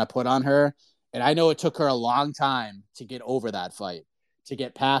Joanna put on her. And I know it took her a long time to get over that fight, to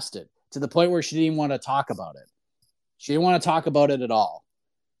get past it, to the point where she didn't even want to talk about it. She didn't want to talk about it at all.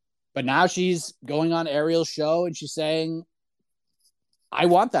 But now she's going on Ariel's show and she's saying, I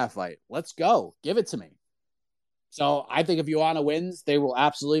want that fight. Let's go. Give it to me. So I think if Joanna wins, they will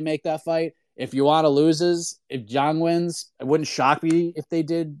absolutely make that fight. If Joanna loses, if Zhang wins, it wouldn't shock me if they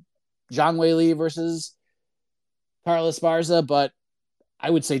did Zhang Weili versus Carla Esparza, but I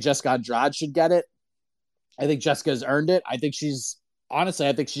would say Jessica Andrade should get it. I think Jessica's earned it. I think she's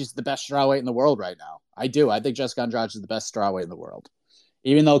the best strawweight in the world right now. I do. I think Jessica Andrade is the best strawweight in the world.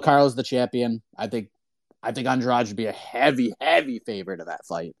 Even though Carla's the champion, I think Andrade should be a heavy, heavy favorite of that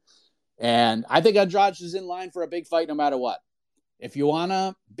fight. And I think Andrade is in line for a big fight no matter what. If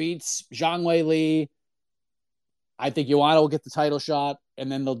Joanna beats Zhang Weili, I think Joanna will get the title shot,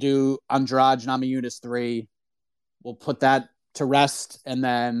 and then they'll do Andrade Namajunas 3. We'll put that to rest, and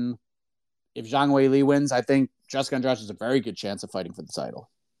then if Zhang Weili wins, I think Jessica Andrade has a very good chance of fighting for the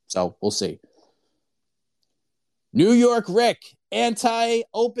title. So we'll see. New York Rick,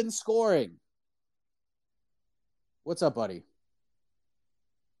 anti-open scoring. What's up, buddy?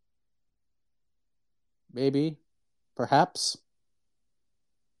 Maybe, perhaps.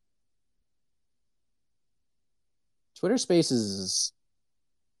 Twitter Spaces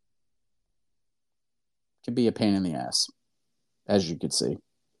can be a pain in the ass, as you can see. All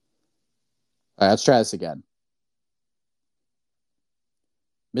right, let's try this again.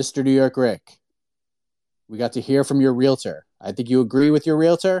 Mr. New York Rick, we got to hear from your realtor. I think you agree with your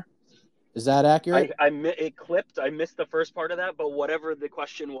realtor. Is that accurate? It clipped. I missed the first part of that, but whatever the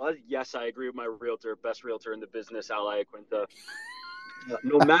question was, yes, I agree with my realtor, best realtor in the business, Al Iaquinta.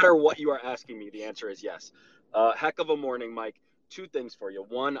 No matter what you are asking me, the answer is yes. Heck of a morning, Mike. Two things for you.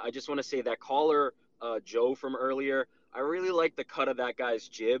 One, I just want to say that caller, Joe from earlier, I really like the cut of that guy's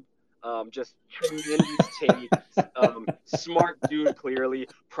jib. Just tremendous take. Smart dude, clearly.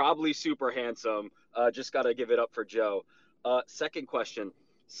 Probably super handsome. Just got to give it up for Joe. Second question.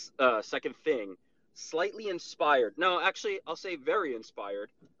 Second thing. Slightly inspired. No, actually, I'll say very inspired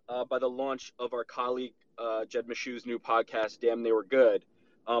by the launch of our colleague Jed Meshu's new podcast, Damn They Were Good.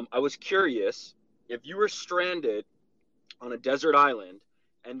 I was curious, if you were stranded on a desert island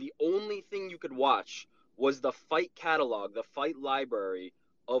and the only thing you could watch was the fight catalog, the fight library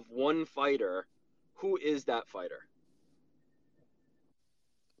of one fighter, who is that fighter?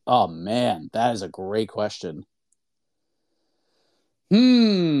 Oh, man, that is a great question.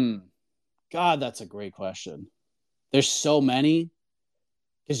 God, that's a great question. There's so many.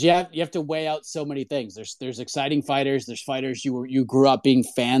 Because you have to weigh out so many things. There's exciting fighters. There's fighters you grew up being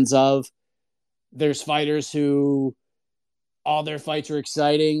fans of. There's fighters who all their fights were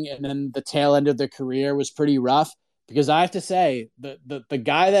exciting, and then the tail end of their career was pretty rough. Because I have to say, the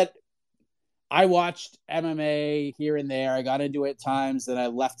guy that I watched MMA here and there, I got into it at times, then I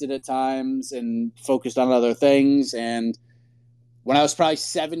left it at times and focused on other things. And when I was probably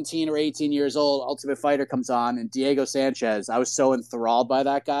 17 or 18 years old, Ultimate Fighter comes on, and Diego Sanchez, I was so enthralled by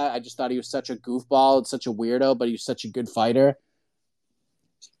that guy. I just thought he was such a goofball and such a weirdo, but he was such a good fighter.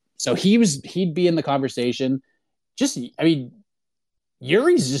 So he'd be in the conversation.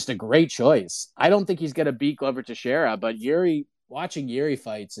 Yuri's just a great choice. I don't think he's going to beat Glover Teixeira, but watching Jiri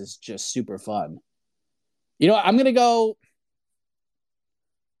fights is just super fun. You know what? I'm going to go.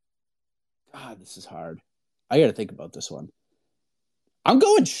 God, this is hard. I got to think about this one. I'm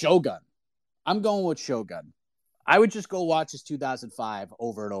going Shogun. I'm going with Shogun. I would just go watch his 2005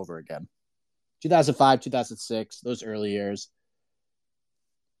 over and over again. 2005, 2006, those early years.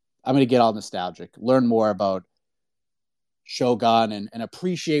 I'm going to get all nostalgic, learn more about Shogun and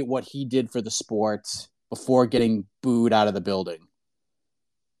appreciate what he did for the sport before getting booed out of the building,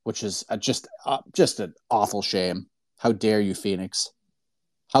 which is just an awful shame. How dare you, Phoenix?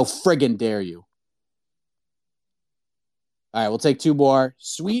 How friggin' dare you? All right, we'll take two more.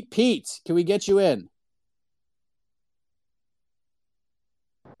 Sweet Pete, can we get you in?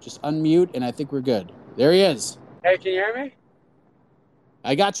 Just unmute, and I think we're good. There he is. Hey, can you hear me?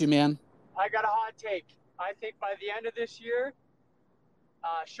 I got you, man. I got a hot take. I think by the end of this year,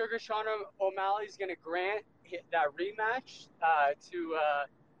 Sugar Sean O'Malley is going to grant that rematch to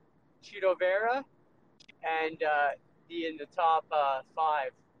Chito Vera and be in the top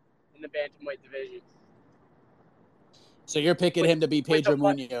 5 in the bantamweight division. So you're picking him to be Pedro with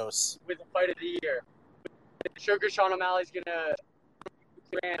Munoz. With the fight of the year. Sugar Sean O'Malley's going to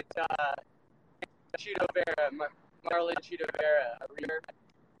grant Cheeto Vera, Marlon Cheeto Vera, a rear,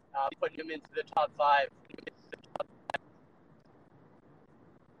 putting him into the top 5.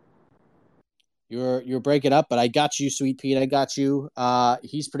 You're breaking up, but I got you, Sweet Pete. I got you.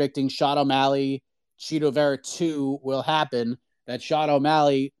 He's predicting Sean O'Malley, Cheeto Vera 2 will happen. That Sean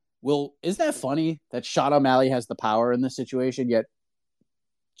O'Malley will. Isn't that funny that Sean O'Malley has the power in this situation, yet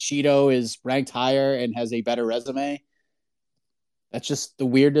Cheeto is ranked higher and has a better resume? That's just the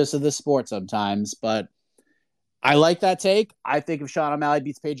weirdness of the sport sometimes, but I like that take. I think if Sean O'Malley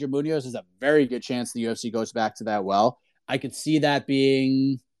beats Pedro Munoz, there's a very good chance the UFC goes back to that well. I could see that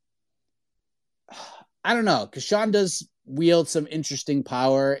being, I don't know, because Sean does wield some interesting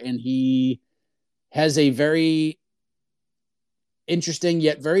power, and he has a very interesting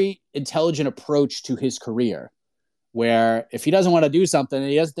yet very intelligent approach to his career, where if he doesn't want to do something and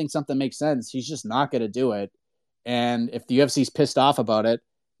he doesn't think something makes sense, he's just not going to do it. And if the UFC's pissed off about it,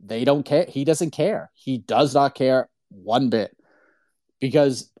 they don't care. He doesn't care. He does not care one bit,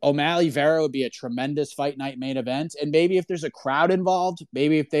 because O'Malley Vera would be a tremendous fight night main event. And maybe if there's a crowd involved,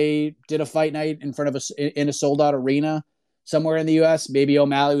 maybe if they did a fight night in front of in a sold out arena somewhere in the US, maybe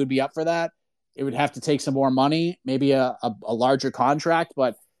O'Malley would be up for that. It would have to take some more money, maybe a larger contract.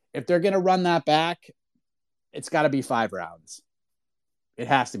 But if they're going to run that back, it's got to be 5 rounds. It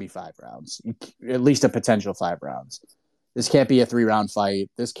has to be 5 rounds, at least a potential 5 rounds. This can't be a 3-round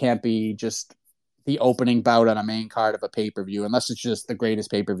fight. This can't be just the opening bout on a main card of a pay-per-view, unless it's just the greatest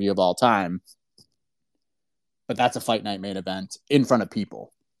pay-per-view of all time. But that's a fight night main event in front of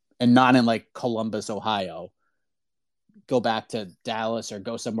people, and not in like Columbus, Ohio. Go back to Dallas or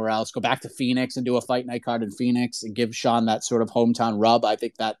go somewhere else. Go back to Phoenix and do a fight night card in Phoenix and give Sean that sort of hometown rub. I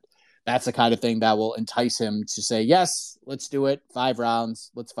think that's the kind of thing that will entice him to say, yes, let's do it. 5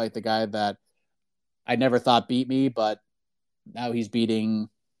 rounds. Let's fight the guy that I never thought beat me, but now he's beating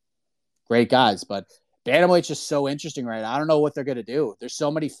great guys. But bantamweight's just so interesting right now. I don't know what they're going to do. There's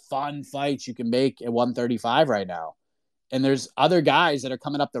so many fun fights you can make at 135 right now. And there's other guys that are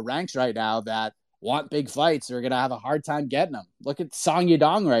coming up the ranks right now that want big fights. They're going to have a hard time getting them. Look at Song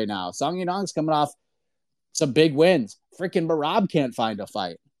Yadong right now. Song Yadong's coming off some big wins. Freaking Marab can't find a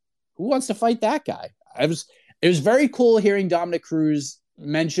fight. Who wants to fight that guy? It was very cool hearing Dominic Cruz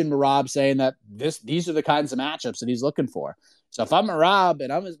mention Marab, saying that these are the kinds of matchups that he's looking for. So if I'm Marab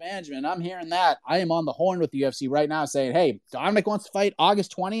and I'm his management, I'm hearing that, I am on the horn with the UFC right now saying, hey, Dominic wants to fight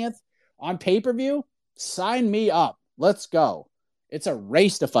August 20th on pay-per-view? Sign me up. Let's go. It's a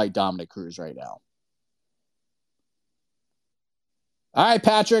race to fight Dominic Cruz right now. All right,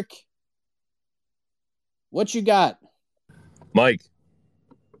 Patrick. What you got? Mike.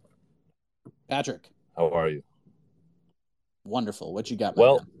 Patrick. How are you? Wonderful. What you got,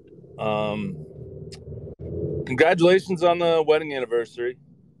 man? Congratulations on the wedding anniversary.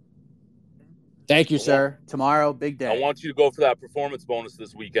 Thank you, sir. Tomorrow, big day. I want you to go for that performance bonus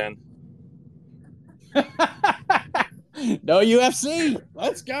this weekend. No UFC.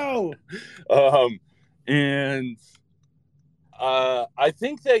 Let's go. And I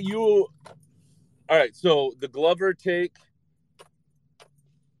think that you... All right, so the Glover take...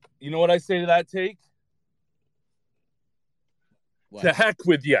 You know what I say to that take? What? To heck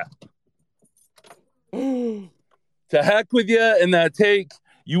with you. To heck with you and that take.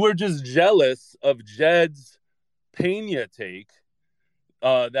 You were just jealous of Jed's Pena take.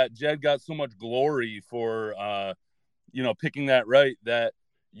 That Jed got so much glory for, picking that right, that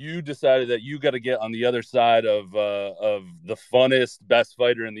you decided that you got to get on the other side of the funnest, best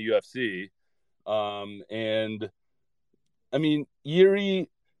fighter in the UFC. And I mean, Jiri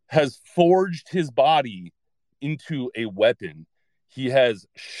has forged his body into a weapon. He has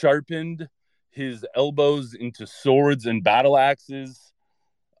sharpened his elbows into swords and battle axes.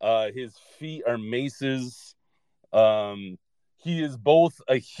 His feet are maces. He is both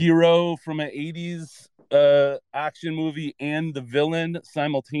a hero from an 80s action movie and the villain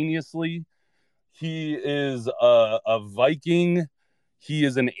simultaneously. He is a Viking. He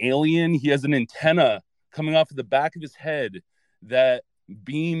is an alien. He has an antenna coming off of the back of his head that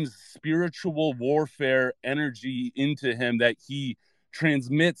beams spiritual warfare energy into him that he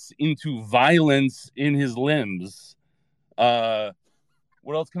transmits into violence in his limbs. What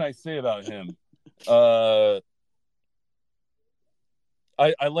else can I say about him? I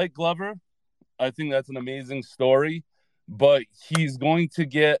like Glover. I think that's an amazing story, but he's going to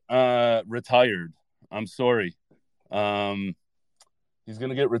get retired. I'm sorry. He's going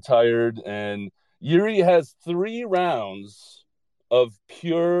to get retired, and Jiri has 3 rounds of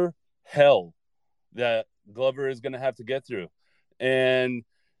pure hell that Glover is going to have to get through. And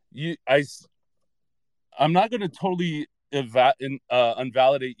I'm not going to totally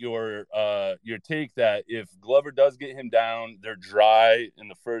unvalidate your take that if Glover does get him down, they're dry in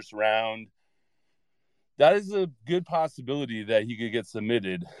the first round. That is a good possibility that he could get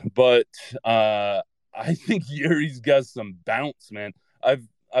submitted. But I think Yuri's got some bounce, man.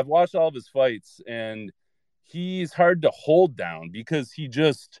 I've watched all of his fights, and he's hard to hold down because he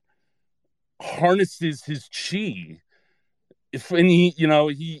just harnesses his chi. And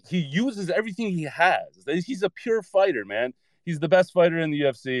he uses everything he has. He's a pure fighter, man. He's the best fighter in the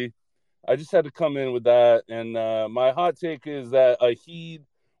UFC. I just had to come in with that. And my hot take is that Aheed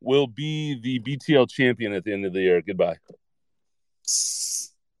will be the BTL champion at the end of the year. Goodbye.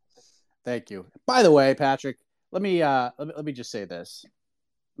 Thank you. By the way, Patrick, let me just say this.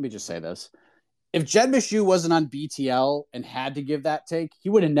 If Jed Meshew wasn't on BTL and had to give that take, he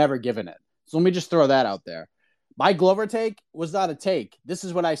would have never given it. So let me just throw that out there. My Glover take was not a take. This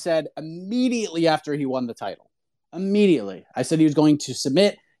is what I said immediately after he won the title. Immediately. I said he was going to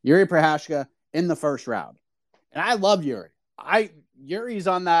submit Jiri Prochazka in the first round. And I love Jiri. Yuri's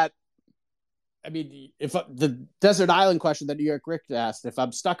on that. I mean, if the desert island question that New York Rick asked, if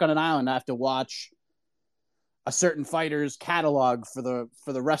I'm stuck on an island, I have to watch a certain fighter's catalog for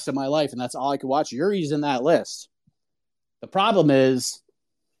the rest of my life, and that's all I can watch. Yuri's in that list. The problem is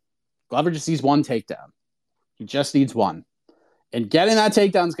Glover just needs one takedown. He just needs one. And getting that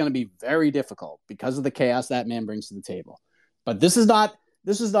takedown is going to be very difficult because of the chaos that man brings to the table. But this is not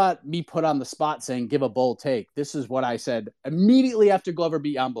me put on the spot saying give a bold take. This is what I said immediately after Glover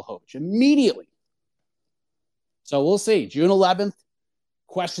beat Jan Blachowicz. Immediately. So we'll see. June 11th,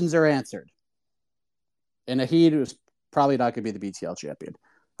 questions are answered. And Aheed is probably not going to be the BTL champion.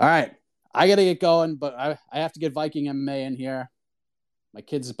 All right. I got to get going, but I have to get Viking MMA in here. My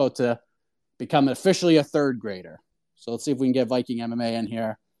kid's about to become officially a third grader. So let's see if we can get Viking MMA in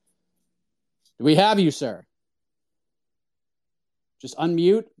here. Do we have you, sir? Just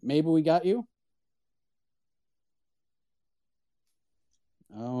unmute. Maybe we got you.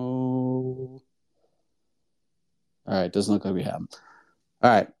 Oh. All right. Doesn't look like we have him.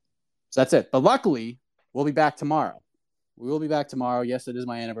 All right. So that's it. But luckily, we'll be back tomorrow. We will be back tomorrow. Yes, it is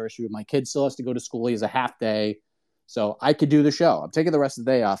my anniversary. My kid still has to go to school. He has a half day. So I could do the show. I'm taking the rest of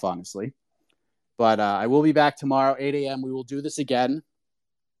the day off, honestly. But I will be back tomorrow, 8 a.m. We will do this again.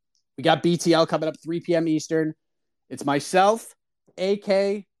 We got BTL coming up 3 p.m. Eastern. It's myself,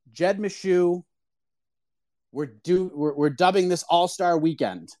 AK, Jed Meshew. We're dubbing this All-Star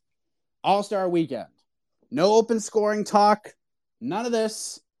Weekend. All-Star Weekend. No open scoring talk. None of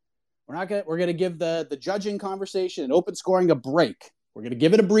this. We're gonna give the judging conversation and open scoring a break. We're gonna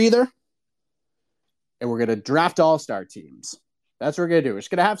give it a breather. And we're gonna draft all-star teams. That's what we're going to do. We're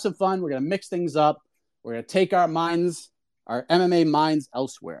just going to have some fun. We're going to mix things up. We're going to take our MMA minds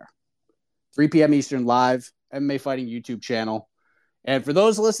elsewhere. 3 p.m. Eastern live, MMA Fighting YouTube channel. And for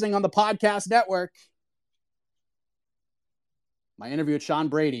those listening on the podcast network, my interview with Sean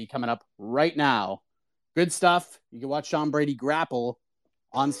Brady coming up right now. Good stuff. You can watch Sean Brady grapple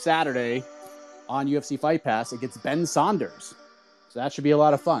on Saturday on UFC Fight Pass against Ben Saunders. So that should be a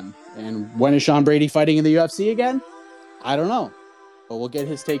lot of fun. And when is Sean Brady fighting in the UFC again? I don't know. But we'll get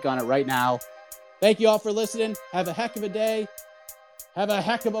his take on it right now. Thank you all for listening. Have a heck of a day. Have a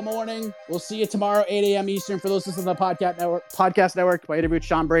heck of a morning. We'll see you tomorrow, 8 a.m. Eastern. For those listening to the podcast network, my interview with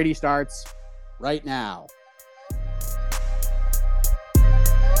Sean Brady starts right now.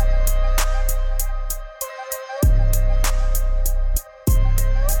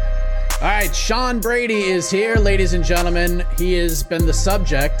 All right, Sean Brady is here, ladies and gentlemen. He has been the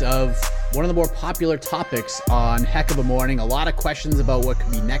subject of one of the more popular topics on Heck of a Morning. A lot of questions about what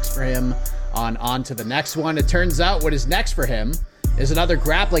could be next for him on to the next one. It turns out what is next for him is another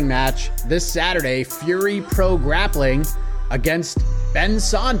grappling match this Saturday, Fury Pro Grappling against Ben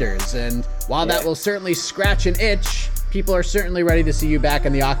Saunders. And while that will certainly scratch an itch, people are certainly ready to see you back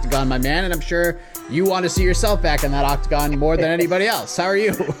in the octagon, my man. And I'm sure you want to see yourself back in that octagon more than anybody else. How are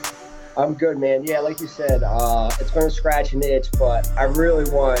you? I'm good, man. Yeah, like you said, it's going to scratch an itch, but I really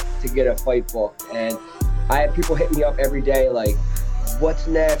want to get a fight booked. And I have people hit me up every day like, what's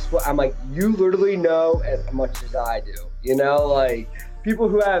next? I'm like, you literally know as much as I do. You know, like people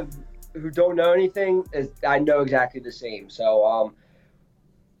who don't know anything, I know exactly the same. So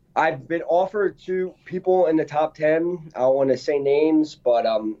I've been offered to people in the top 10. I don't want to say names, but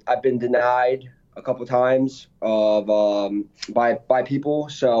I've been denied a couple times of by people.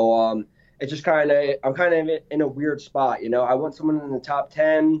 So it's just I'm kind of in a weird spot. You know, I want someone in the top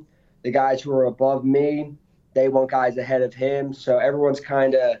 10. The guys who are above me, they want guys ahead of him. So everyone's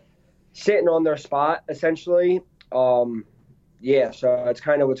kind of sitting on their spot essentially. Yeah, so that's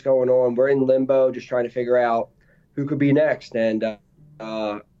kind of what's going on. We're in limbo, just trying to figure out who could be next. And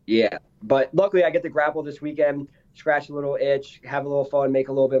yeah, but luckily I get to grapple this weekend, scratch a little itch, have a little fun, make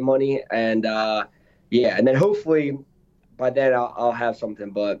a little bit of money, and yeah, and then hopefully by then I'll have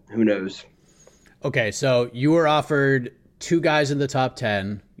something, but who knows? Okay, so you were offered 2 guys in the top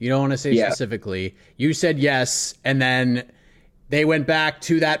 10. You don't want to say specifically. You said yes, and then they went back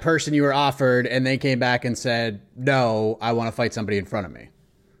to that person you were offered, and they came back and said, no, I want to fight somebody in front of me.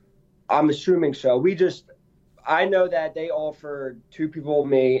 I'm assuming so. I know that they offered 2 people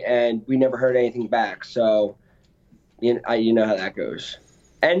me, and we never heard anything back. So, you know how that goes.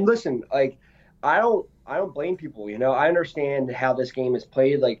 And listen, like, I don't blame people. I understand how this game is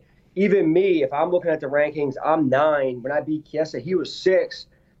played. Like, even me, if I'm looking at the rankings, I'm 9. When I beat Chiesa, he was 6.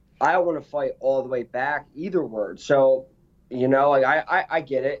 I don't want to fight all the way back either word. So, like I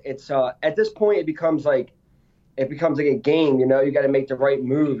get it. It's at this point it becomes like a game. You got to make the right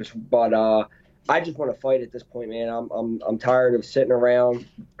moves. But I just want to fight at this point, man. I'm tired of sitting around.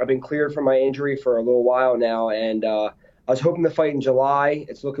 I've been cleared from my injury for a little while now, and I was hoping to fight in July.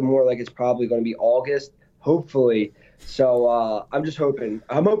 It's looking more like it's probably going to be August, hopefully. So I'm just hoping.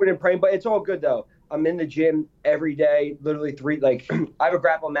 I'm hoping and praying, but it's all good though. I'm in the gym every day, literally 3. Like I have a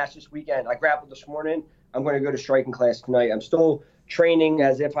grappling match this weekend. I grappled this morning. I'm going to go to striking class tonight. I'm still training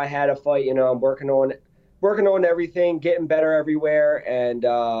as if I had a fight. I'm working on everything, getting better everywhere, and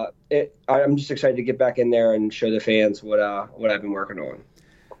I'm just excited to get back in there and show the fans what I've been working on.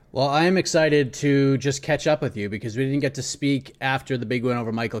 Well, I am excited to just catch up with you because we didn't get to speak after the big win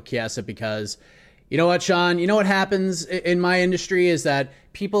over Michael Chiesa because, you know what, Sean? You know what happens in my industry is that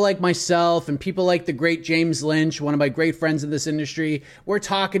people like myself and people like the great James Lynch, one of my great friends in this industry, we're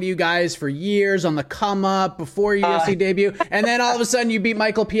talking to you guys for years on the come up before your UFC debut, and then all of a sudden you beat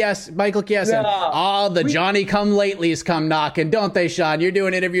Michael Chiesa. And all the Johnny come latelys come knocking, don't they, Sean? You're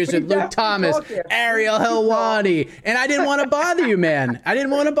doing interviews with Luke Thomas, Ariel Helwani, and I didn't want to bother you, man. I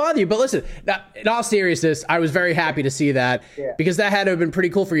didn't want to bother you, but listen, now, in all seriousness, I was very happy to see that because that had to have been pretty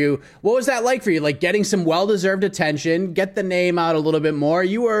cool for you. What was that like for you? Like getting some well-deserved attention, get the name out a little bit more.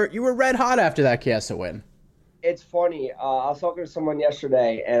 You were red hot after that Chiesa win. It's funny. I was talking to someone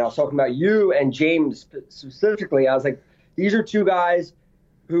yesterday, and I was talking about you and James specifically. I was like, these are 2 guys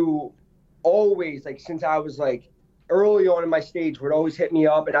who always, like, since I was like early on in my stage, would always hit me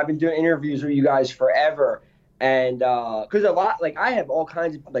up, and I've been doing interviews with you guys forever. And because a lot, like, I have all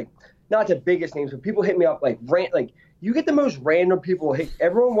kinds of like, not the biggest names, but people hit me up like you get the most random people.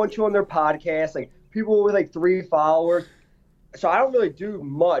 Everyone wants you on their podcast, like people with like 3 followers. So I don't really do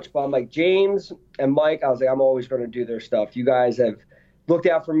much, but I'm like James and Mike. I was like, I'm always going to do their stuff. You guys have looked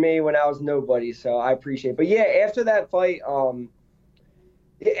out for me when I was nobody, so I appreciate it. But yeah, after that fight,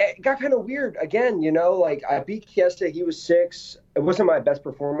 it got kind of weird again. Like I beat Chiesa. He was 6. It wasn't my best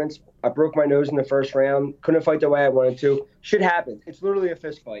performance. I broke my nose in the first round. Couldn't fight the way I wanted to. Shit happens. It's literally a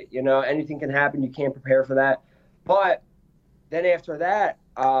fist fight. Anything can happen. You can't prepare for that. But then after that,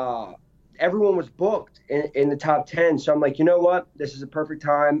 everyone was booked in the top 10. So I'm like, you know what? This is a perfect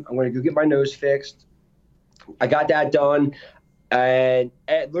time. I'm going to go get my nose fixed. I got that done. And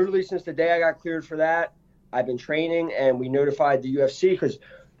literally since the day I got cleared for that, I've been training, and we notified the UFC because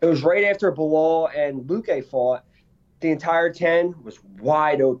it was right after Bilal and Luque fought. The entire 10 was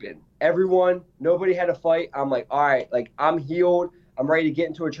wide open. Nobody had a fight. I'm like, all right, like I'm healed. I'm ready to get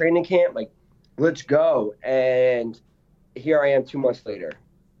into a training camp. Like, let's go. And here I am 2 months later.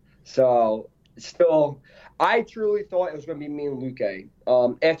 So still, I truly thought it was going to be me and Luque.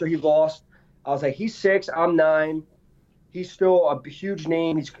 After he lost, I was like, he's 6, I'm 9. He's still a huge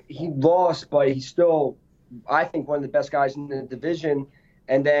name. He lost, but he's still, I think, one of the best guys in the division.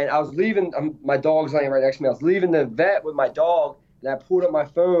 And then I was leaving, my dog's laying right next to me. I was leaving the vet with my dog, and I pulled up my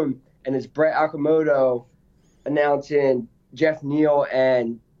phone, and it's Brett Okamoto announcing Jeff Neal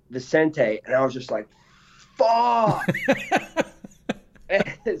and Vicente. And I was just like, fuck!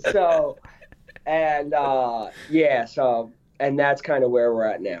 And that's kind of where we're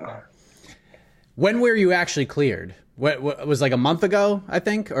at now. When were you actually cleared? What was like a month ago, I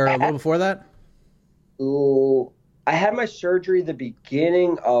think, or a little before that? I had my surgery the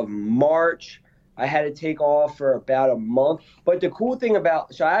beginning of March. I had to take off for about a month. But the cool thing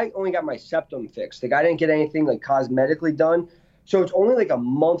so I only got my septum fixed. Like I didn't get anything like cosmetically done. So it's only like a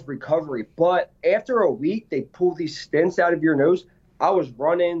month recovery. But after a week, they pull these stents out of your nose. I was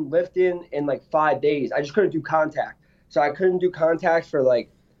running, lifting in like 5 days. I just couldn't do contact. So I couldn't do contact for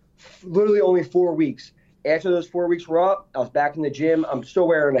like literally only 4 weeks. After those 4 weeks were up, I was back in the gym. I'm still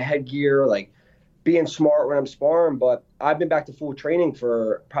wearing a headgear, like being smart when I'm sparring. But I've been back to full training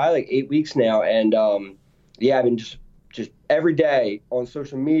for probably like 8 weeks now, and yeah, I've been just every day on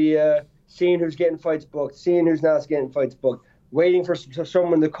social media, seeing who's getting fights booked, seeing who's not getting fights booked, waiting for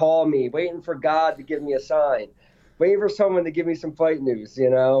someone to call me, waiting for God to give me a sign, waiting for someone to give me some fight news, you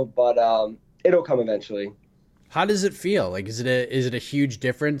know. But it'll come eventually. How does it feel? Like, is it a huge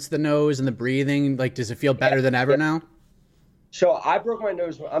difference, the nose and the breathing? Like, does it feel better than ever now? So I broke my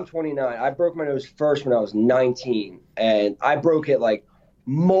nose. I'm 29. I broke my nose first when I was 19, and I broke it like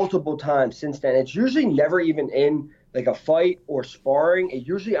multiple times since then. It's usually never even in like a fight or sparring. It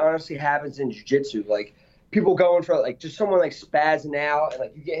usually honestly happens in jiu-jitsu. Like people going for like just someone like spazzing out, and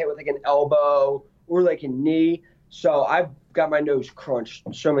like you get hit with like an elbow or like a knee. So I've got my nose crunched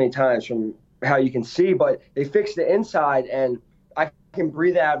so many times from how you can see, but they fixed the inside and I can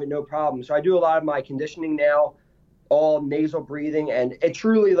breathe out of it no problem. So I do a lot of my conditioning now, all nasal breathing, and it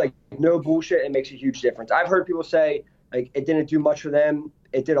truly, like, no bullshit, it makes a huge difference. I've heard people say like it didn't do much for them.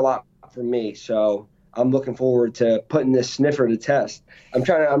 It did a lot for me. So I'm looking forward to putting this sniffer to test. I'm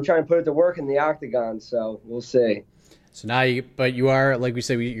trying to put it to work in the octagon. So we'll see. So now you are, like we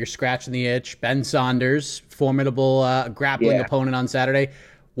said, you're scratching the itch. Ben Saunders, formidable grappling opponent on Saturday.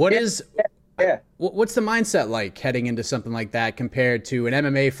 What's the mindset like heading into something like that compared to an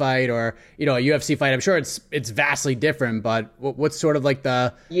MMA fight or, you know, a UFC fight? I'm sure it's vastly different, but what's sort of like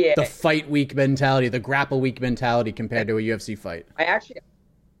the fight week mentality, the grapple week mentality compared to a UFC fight?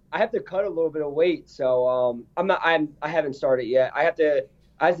 I have to cut a little bit of weight, so I haven't started yet. I have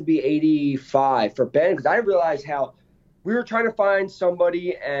to be 85 for Ben, because I realized how we were trying to find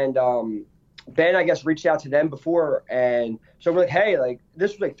somebody, and Ben, I guess, reached out to them before, and so we're like, hey, like,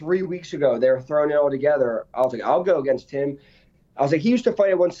 this was like 3 weeks ago. They were throwing it all together. I was like, I'll go against him. I was like, he used to fight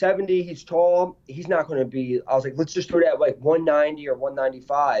at 170. He's tall. He's not going to be. I was like, let's just do it at like 190 or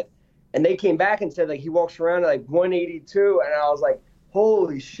 195. And they came back and said, like, he walks around at like 182, and I was like,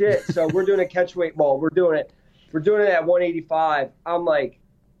 holy shit. So we're doing a catch weight ball. We're doing it at 185. I'm like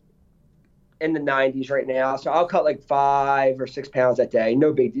in the 90s right now. So I'll cut like 5 or 6 pounds that day.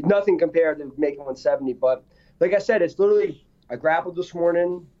 No big deal. Nothing compared to making 170. But like I said, it's literally, I grappled this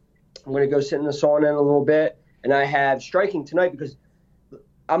morning. I'm going to go sit in the sauna in a little bit. And I have striking tonight because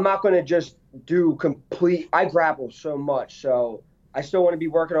I'm not going to just do I grapple so much. So I still want to be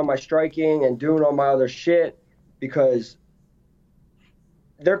working on my striking and doing all my other shit, because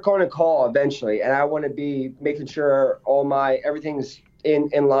they're going to call eventually. And I want to be making sure everything's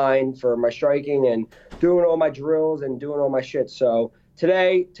in line for my striking and doing all my drills and doing all my shit. So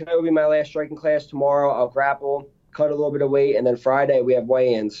today will be my last striking class. Tomorrow I'll grapple, cut a little bit of weight, and then Friday we have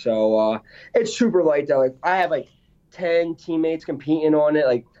weigh-ins. So it's super light though. Like, I have like 10 teammates competing on it.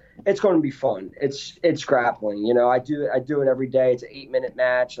 Like, it's going to be fun. It's grappling. You know, I do it every day. It's an 8-minute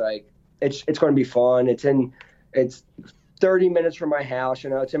match. Like, it's going to be fun. It's 30 minutes from my house. You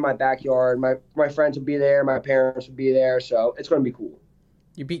know, it's in my backyard. My friends will be there. My parents will be there. So it's going to be cool.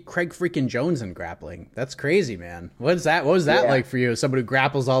 You beat Craig freaking Jones in grappling. That's crazy, man. What was that like for you, as somebody who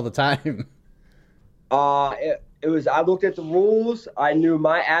grapples all the time? It was, I looked at the rules, I knew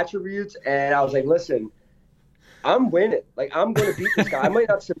my attributes, and I was like, listen, I'm winning. Like, I'm going to beat this guy. I might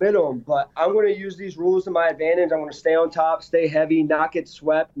not submit him, but I'm going to use these rules to my advantage. I'm going to stay on top, stay heavy, not get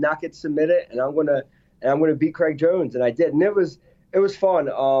swept, not get submitted, and I'm going to beat Craig Jones. And I did. And it was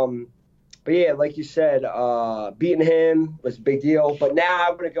fun. But yeah, like you said, beating him was a big deal. But now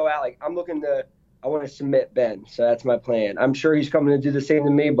I'm going to go out, like, I want to submit Ben. So that's my plan. I'm sure he's coming to do the same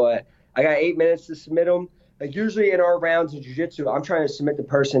to me, but I got 8 minutes to submit him. Like, usually in our rounds of jiu-jitsu, I'm trying to submit the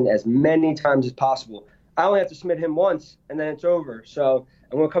person as many times as possible. I only have to submit him once, and then it's over. So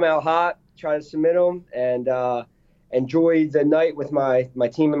I'm going to come out hot, try to submit him, and enjoy the night with my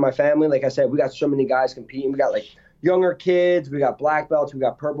team and my family. Like I said, we got so many guys competing. We got, like, younger kids. We got black belts. We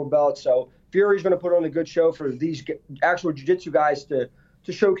got purple belts. So Fury's going to put on a good show for these actual jiu-jitsu guys to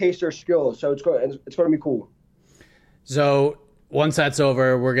showcase their skills. So it's going to be cool. So once that's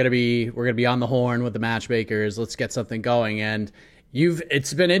over, we're gonna be on the horn with the matchmakers. Let's get something going. And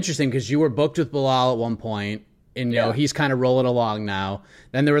it's been interesting because you were booked with Bilal at one point, and you know he's kind of rolling along now.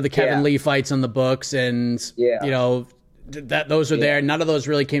 Then there were the Kevin Lee fights on the books, and you know that those are there. None of those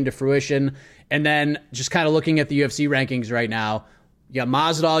really came to fruition. And then just kind of looking at the UFC rankings right now, you got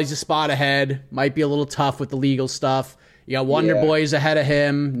Masvidal, he's a spot ahead. Might be a little tough with the legal stuff. You got Wonder Boy's ahead of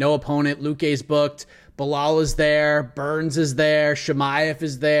him. No opponent. Luque's booked. Bilal is there. Burns is there. Shemaev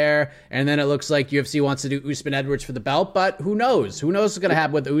is there. And then it looks like UFC wants to do Usman Edwards for the belt. But who knows? Who knows what's going to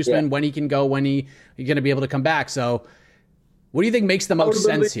happen with Usman, when he can go, when he's going to be able to come back. So what do you think makes the most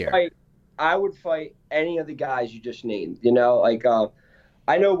sense here? I would fight any of the guys you just named. You know, like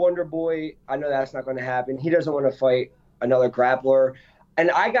I know Wonder Boy, I know that's not going to happen. He doesn't want to fight another grappler.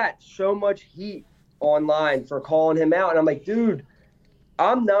 And I got so much heat online for calling him out. And I'm like, dude,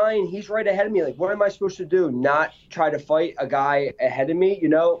 I'm 9. He's right ahead of me. Like, what am I supposed to do? Not try to fight a guy ahead of me, you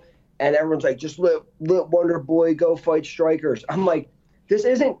know? And everyone's like, just let Wonder Boy go fight strikers. I'm like, this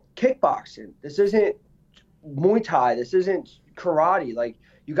isn't kickboxing. This isn't Muay Thai. This isn't karate. Like,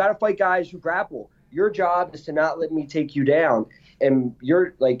 you got to fight guys who grapple. Your job is to not let me take you down. And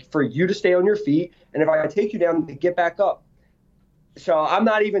you're like, for you to stay on your feet. And if I take you down, to get back up. So I'm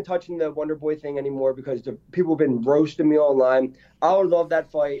not even touching the Wonder Boy thing anymore because the people have been roasting me online. I would love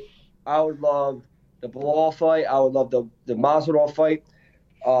that fight. I would love the Bilal fight. I would love the Masvidal fight.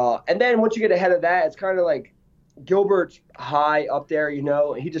 And then once you get ahead of that, it's kind of like Gilbert's high up there, you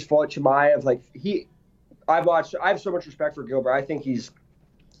know. He just fought Chimaev. Like I have so much respect for Gilbert. I think he's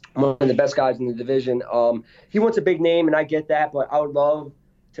one of the best guys in the division. He wants a big name, and I get that, but I would love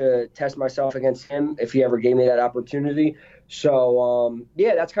to test myself against him if he ever gave me that opportunity. So,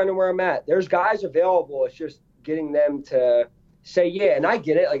 yeah, that's kind of where I'm at. There's guys available. It's just getting them to say, yeah, and I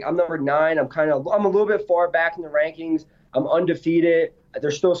get it. Like, I'm number 9. I'm a little bit far back in the rankings. I'm undefeated.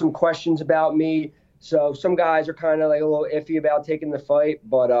 There's still some questions about me. So some guys are kind of like a little iffy about taking the fight,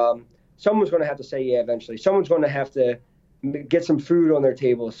 but someone's going to have to say yeah eventually. Someone's going to have to get some food on their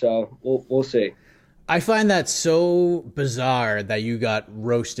table. So we'll see. I find that so bizarre that you got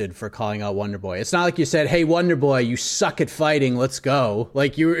roasted for calling out Wonder Boy. It's not like you said, hey, Wonder Boy, you suck at fighting. Let's go.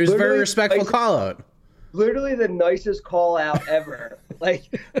 Like, it was a very respectful call out. Literally the nicest call out ever.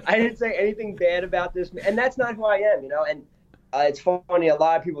 Like, I didn't say anything bad about this. And that's not who I am, you know. And it's funny. A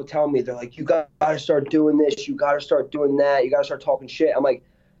lot of people tell me, they're like, you got to start doing this. You got to start doing that. You got to start talking shit. I'm like,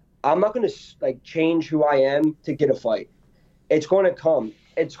 I'm not going to, like, change who I am to get a fight. It's going to come.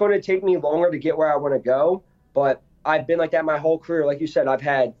 It's going to take me longer to get where I want to go, but I've been like that my whole career. Like you said, I've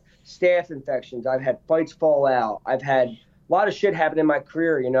had staph infections. I've had fights fall out. I've had a lot of shit happen in my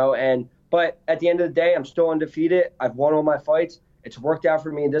career, you know, but at the end of the day, I'm still undefeated. I've won all my fights. It's worked out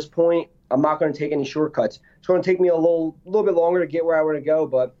for me at this point. I'm not going to take any shortcuts. It's going to take me a little bit longer to get where I want to go,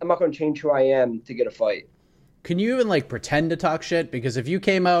 but I'm not going to change who I am to get a fight. Can you even, like, pretend to talk shit? Because if you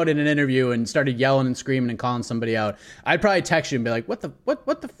came out in an interview and started yelling and screaming and calling somebody out, I'd probably text you and be like, what the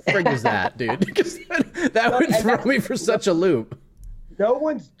frig is that, dude? Because that would throw me for such a loop. No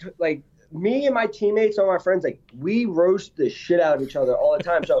one's, like, me and my teammates, all my friends, like, we roast the shit out of each other all the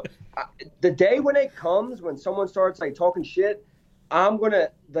time. So the day when it comes, when someone starts, like, talking shit, I'm going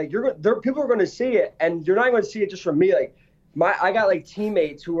to, like, people are going to see it, and you're not going to see it just from me. Like, I got, like,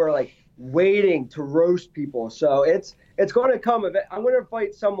 teammates who are, like, waiting to roast people. So it's going to come. I'm going to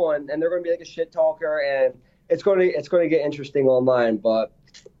fight someone, and they're going to be like a shit talker, and it's going to get interesting online. But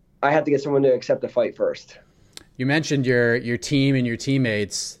I have to get someone to accept the fight first. You mentioned your team and your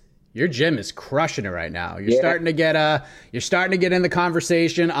teammates. Your gym is crushing it right now. You're starting to get in the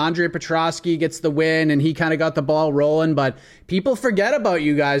conversation. Andre Petrosky gets the win, and he kind of got the ball rolling. But people forget about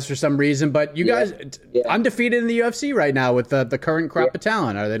you guys for some reason. But you guys undefeated in the UFC right now with the current crop of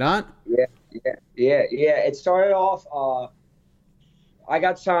talent, are they not? Yeah. It started off. I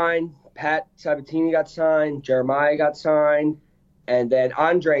got signed. Pat Sabatini got signed. Jeremiah got signed. And then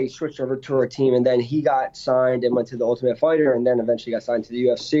Andre switched over to our team, and then he got signed and went to the Ultimate Fighter, and then eventually got signed to the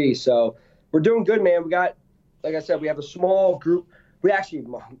UFC. So we're doing good, man. We got, like I said, we have a small group.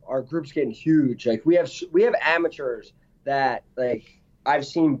 Our group's getting huge. Like we have amateurs that, like, I've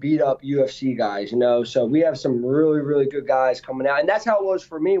seen beat up UFC guys, you know. So we have some really, really good guys coming out, and that's how it was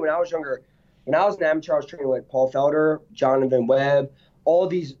for me when I was younger. When I was an amateur, I was training with Paul Felder, Jonathan Webb, all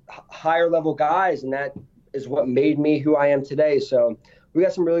these higher level guys, and that is what made me who I am today. So we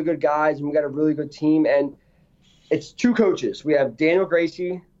got some really good guys, and we got a really good team, and it's 2 coaches. We have Daniel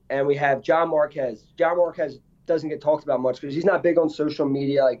Gracie and we have John Marquez. John Marquez doesn't get talked about much because he's not big on social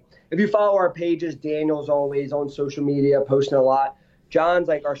media. Like, if you follow our pages, Daniel's always on social media posting a lot. John's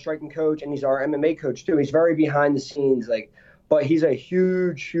like our striking coach, and he's our MMA coach too. He's very behind the scenes, like, but he's a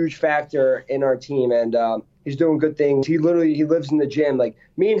huge factor in our team, and he's doing good things. He lives in the gym. Like,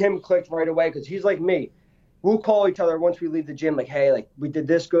 me and him clicked right away because he's like me. We'll call each other once we leave the gym, like, hey, like, we did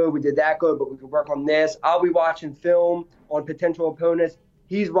this good, we did that good, but we could work on this. I'll be watching film on potential opponents.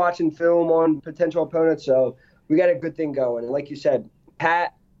 He's watching film on potential opponents. So we got a good thing going. And like you said,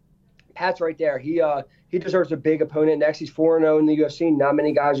 Pat's right there. He deserves a big opponent next. He's 4-0 in the UFC. Not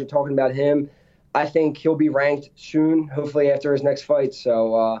many guys are talking about him. I think he'll be ranked soon, hopefully after his next fight.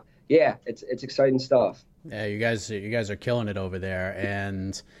 So, yeah, it's exciting stuff. Yeah, you guys are killing it over there.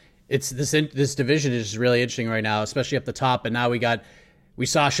 And it's this division is really interesting right now, especially up the top. And now we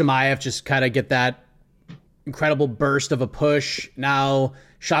saw Chimaev just kind of get that incredible burst of a push. Now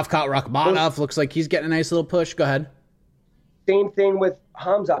Shavkat Rakhmonov looks like he's getting a nice little push. Go ahead. Same thing with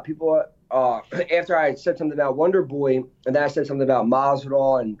Hamzat. People, after I said something about Wonder Boy, and then I said something about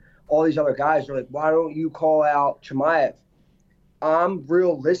Masvidal and all these other guys, they're like, why don't you call out Chimaev? I'm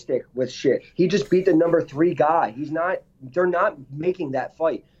realistic with shit. He just beat the number 3 guy. They're not making that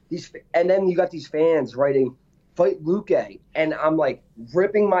fight. And then you got these fans writing, fight Luque. And I'm like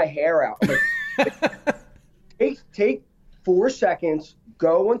ripping my hair out. I'm like, take 4 seconds,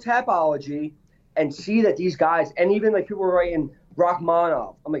 go on Tapology and see that these guys, and even like people were writing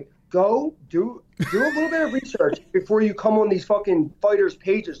Rachmanov. I'm like, go do a little bit of research before you come on these fucking fighters'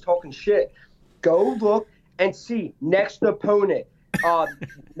 pages talking shit. Go look and see next opponent.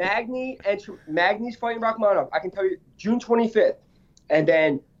 Magny's fighting Rachmanov. I can tell you June 25th. And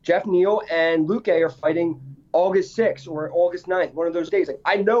then Jeff Neal and Luque are fighting August 6th or August 9th, one of those days. Like,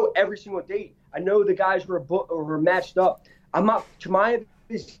 I know every single date. I know the guys who are matched up. Chimaev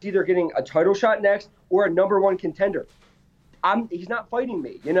is either getting a title shot next or a number 1 contender. He's not fighting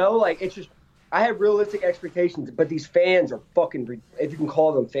me, you know? Like, it's just, I have realistic expectations, but these fans are fucking, if you can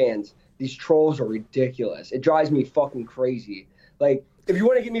call them fans, these trolls are ridiculous. It drives me fucking crazy. Like, if you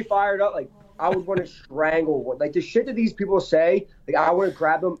want to get me fired up, like, I would want to strangle one. Like, the shit that these people say, like, I want to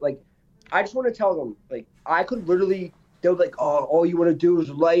grab them. Like, I just want to tell them, like, I could literally, they're like, oh, all you want to do is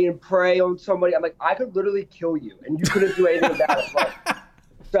lay and pray on somebody. I'm like, I could literally kill you, and you couldn't do anything about it. Like,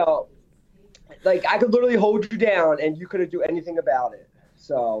 so, like, I could literally hold you down, and you couldn't do anything about it.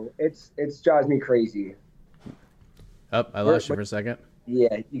 So, it's drives me crazy. Oh, I lost you for a second.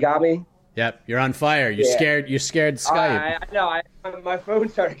 Yeah, you got me? Yep, you're on fire. You're scared Skype. I know. My phone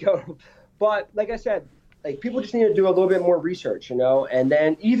started going. But like I said, like, people just need to do a little bit more research, you know? And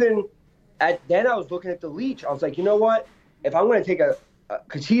then then I was looking at the Leech. I was like, you know what? If I'm going to take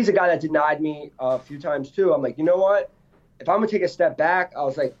because he's a guy that denied me a few times too. I'm like, you know what? If I'm going to take a step back, I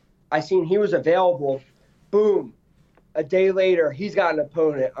was like, I seen he was available. Boom. A day later, he's got an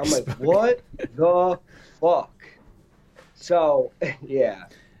opponent. I'm like, what the fuck? So, yeah.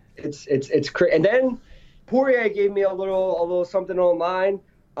 It's crazy. And then Poirier gave me a little something online.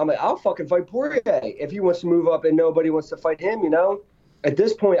 I'm like, I'll fucking fight Poirier if he wants to move up and nobody wants to fight him, you know? At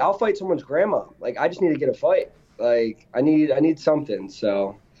this point, I'll fight someone's grandma. Like, I just need to get a fight. Like, I need something.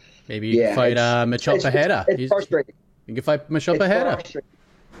 So maybe you can fight Michel Pereira. It's frustrating. You can fight Michel Pereira.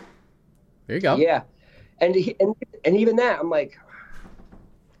 There you go. Yeah. And even that, I'm like,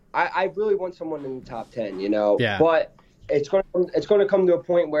 I really want someone in the top 10, you know? Yeah. But it's going to come to a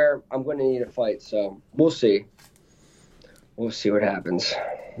point where I'm going to need a fight. So we'll see. We'll see what happens.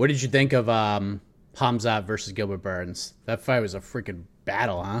 What did you think of Hamzat versus Gilbert Burns? That fight was a freaking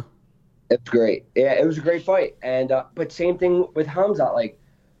battle, huh? It's great. Yeah, it was a great fight. And but same thing with Hamzat. Like,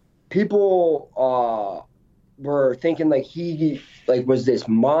 people were thinking like he was this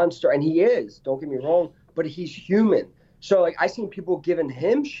monster, and he is. Don't get me wrong, but he's human. So like, I seen people giving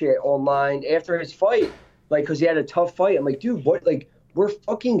him shit online after his fight, like, because he had a tough fight. I'm like, dude, what? Like, we're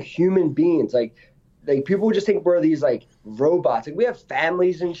fucking human beings. Like people just think we're these like robots. Like, we have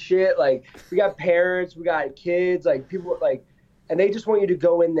families and shit. Like, we got parents, we got kids. Like, people like, and they just want you to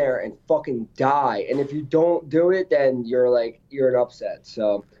go in there and fucking die. And if you don't do it, then you're an upset.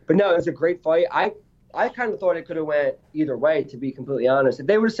 So, but no, it was a great fight. I kind of thought it could have went either way, to be completely honest. If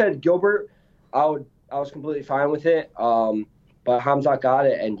they would have said Gilbert, I was completely fine with it. But Hamzat got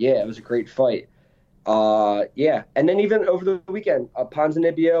it, and yeah, it was a great fight. Yeah, and then even over the weekend,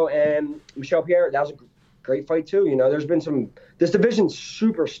 Ponzinibbio and Michel Pereira, that was a great fight too. You know, there's been this division's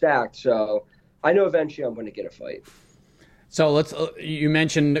super stacked, so I know eventually I'm going to get a fight. So you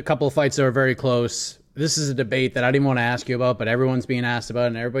mentioned a couple of fights that were very close. This is a debate that I didn't want to ask you about, but everyone's being asked about it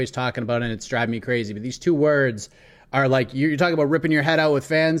and everybody's talking about it, and it's driving me crazy. But these two words are like, you're talking about ripping your head out with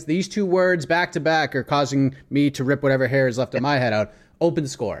fans. These two words back to back are causing me to rip whatever hair is left of my head out. Open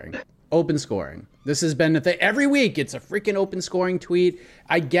scoring. Open scoring. This has been the thing. Every week it's a freaking open scoring tweet.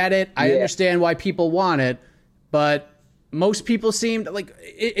 I get it. I understand why people want it, but most people seem like,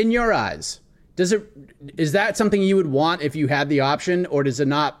 in your eyes, is that something you would want if you had the option, or does it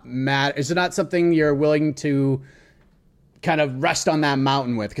not matter? Is it not something you're willing to kind of rest on that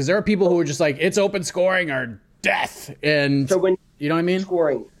mountain with? Because there are people who are just like, it's open scoring or death. And so when you know what I mean?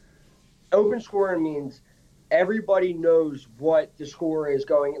 Open scoring means everybody knows what the score is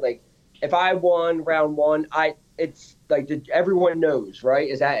going. Like, if I won round one, it's like everyone knows, right?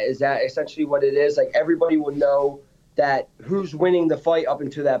 Is that essentially what it is? Like, everybody will know that who's winning the fight up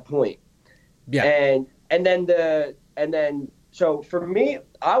until that point. Yeah. And then so for me,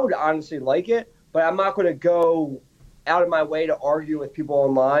 I would honestly like it, but I'm not going to go out of my way to argue with people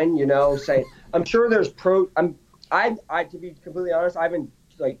online, saying I'm sure there's I to be completely honest, I haven't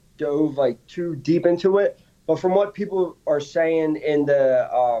dove too deep into it, but from what people are saying in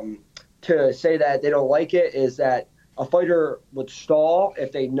the to say that they don't like it is that a fighter would stall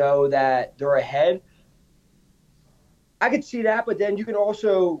if they know that they're ahead. I could see that, but then you can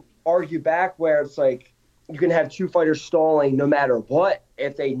also argue back where it's like you can have two fighters stalling no matter what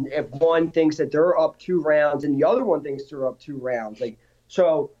if one thinks that they're up 2 rounds and the other one thinks they're up 2 rounds.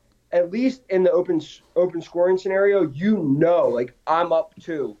 So at least in the open scoring scenario, I'm up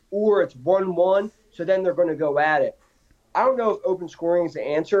 2 or it's 1-1, so then they're going to go at it. I don't know if open scoring is the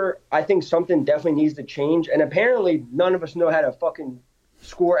answer. I think something definitely needs to change, and apparently none of us know how to fucking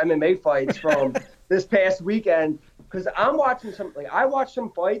score MMA fights from this past weekend. Because I'm watching I watched some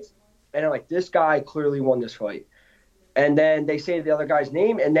fights, and I'm like, this guy clearly won this fight. And then they say the other guy's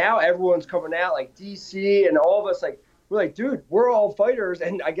name, and now everyone's coming out, like DC and all of us, we're like, dude, we're all fighters,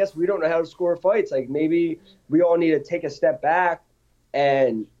 and I guess we don't know how to score fights. Maybe we all need to take a step back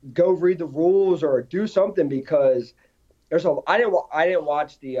and go read the rules or do something, because I didn't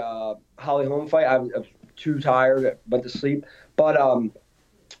watch the Holly Holm fight. I was too tired, went to sleep. But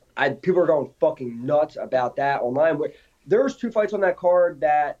people are going fucking nuts about that online. There was 2 fights on that card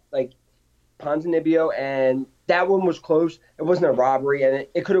that Ponzinibbio, and that one was close. It wasn't a robbery, and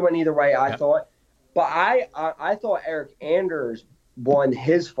it could have went either way. I thought, but I thought Eric Anders won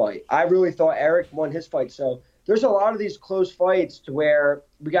his fight. I really thought Eric won his fight. So there's a lot of these close fights to where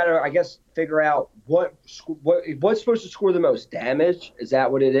we got to, I guess, figure out what's supposed to score the most damage. Is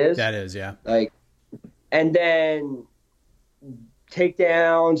that what it is? That is, yeah. And then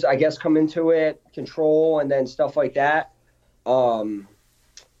takedowns, I guess, come into it, control, and then stuff like that.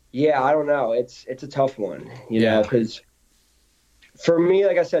 Yeah, I don't know. It's a tough one, you know, because for me,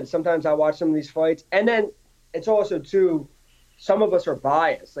 like I said, sometimes I watch some of these fights, and then it's also too, some of us are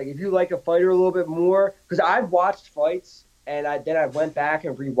biased. If you like a fighter a little bit more, because I've watched fights and I went back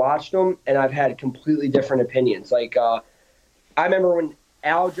and rewatched them, and I've had completely different opinions. I remember when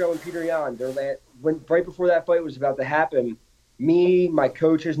Aljo and Peter Yan, right before that fight was about to happen, me, my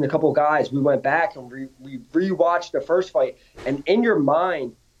coaches, and a couple of guys, we went back and we rewatched the first fight, and in your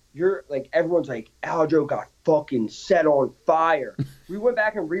mind, you're everyone's like, Aljo got fucking set on fire. We went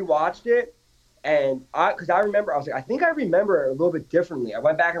back and rewatched it, and because I remember, I was like, I think I remember it a little bit differently. I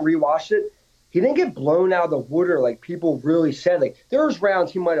went back and rewatched it. He didn't get blown out of the water like people really said. There was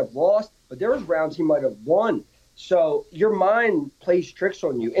rounds he might have lost, but there was rounds he might have won. So your mind plays tricks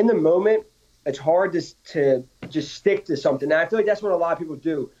on you. In the moment, it's hard to just stick to something. And I feel like that's what a lot of people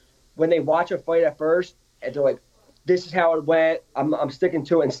do. When they watch a fight at first, and they're like, this is how it went, I'm sticking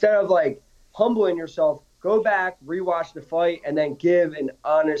to it. Instead of humbling yourself, go back, rewatch the fight, and then give an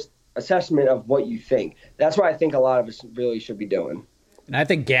honest assessment of what you think. That's what I think a lot of us really should be doing. And I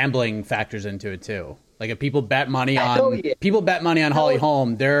think gambling factors into it too. If people bet money on Holly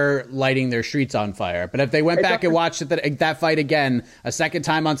Holm, they're lighting their streets on fire. But if they went back and watched that fight again a second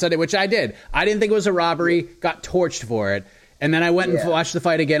time on Sunday, which I did, I didn't think it was a robbery, got torched for it. And then I went and watched the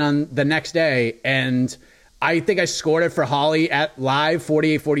fight again on the next day, and I think I scored it for Holly at live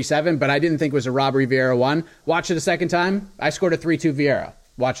 48-47, but I didn't think it was a robbery. Vieira won. Watch it a second time. I scored a 3-2 Vieira.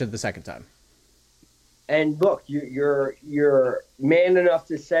 Watch it the second time. And look, you're man enough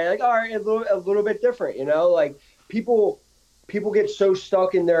to say all right, a little bit different, people get so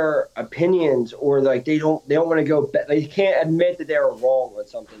stuck in their opinions, or they don't want to go they can't admit that they were wrong on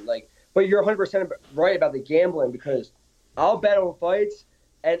something. But you're 100% right about the gambling, because I'll bet on fights,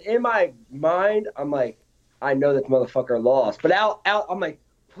 and in my mind I'm like, I know that the motherfucker lost, but out I'm like,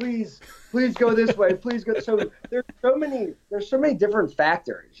 please go this way, please go. So there's so many different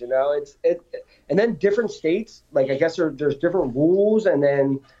factors, and then different states, I guess there's different rules, and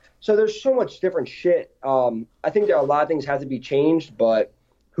then so there's so much different shit. I think there are a lot of things have to be changed, but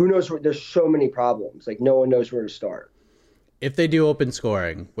who knows there's so many problems. No one knows where to start. If they do open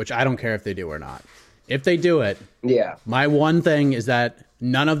scoring, which I don't care if they do or not, if they do it, my one thing is that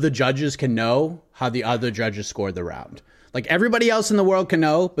none of the judges can know how the other judges scored the round. Everybody else in the world can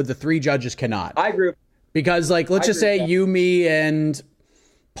know, but the 3 judges cannot. I agree. Because, let's just say you, me, and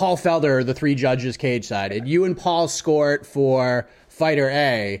Paul Felder are the 3 judges cage-sided. You and Paul score it for fighter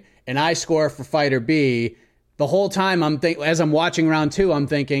A, and I score for fighter B. The whole time, as I'm watching round 2, I'm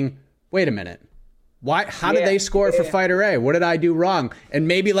thinking, wait a minute. How did they score for fighter A? What did I do wrong? And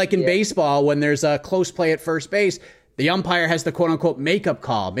maybe in baseball, when there's a close play at first base, the umpire has the quote-unquote makeup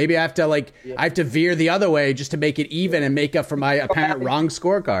call. Maybe I have to I have to veer the other way just to make it even and make up for my apparent wrong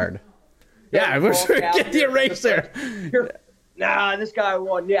scorecard. Yeah, we're get the eraser. Nah, this guy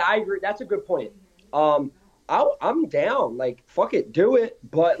won. Yeah, I agree. That's a good point. I'm down. Like, fuck it, do it.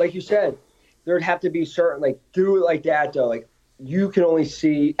 But like you said, there'd have to be certain, like, do it like that though. Like, you can only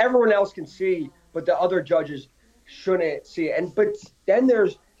see, everyone else can see, but the other judges shouldn't see it. But then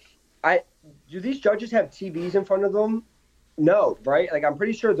do these judges have TVs in front of them? No, right? Like, I'm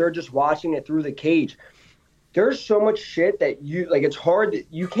pretty sure they're just watching it through the cage. There's so much shit that it's hard that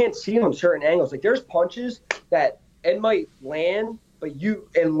you can't see them certain angles. Like, there's punches that it might land, but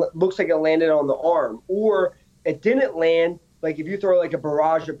it looks like it landed on the arm, or it didn't land. Like, if you throw like a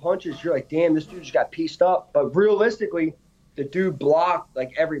barrage of punches, you're like, damn, this dude just got pieced up. But realistically, the dude blocked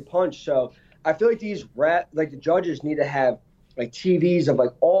like every punch. So I feel like the judges need to have like TVs of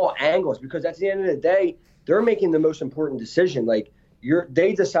like all angles, because at the end of the day, they're making the most important decision. Like,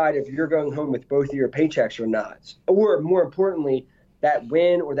 they decide if you're going home with both of your paychecks or not, or more importantly, that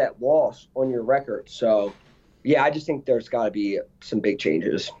win or that loss on your record. So, yeah, I just think there's got to be some big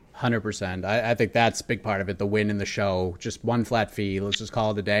changes. 100%. I think that's a big part of it. The win in the show, just one flat fee. Let's just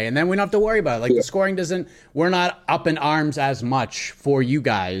call it a day. And then we don't have to worry about it. Like, the scoring we're not up in arms as much for you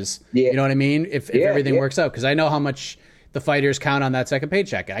guys. Yeah. You know what I mean? If everything works out. Because I know how much the fighters count on that second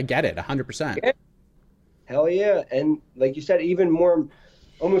paycheck. I get it, 100%. Yeah. Hell yeah. And like you said,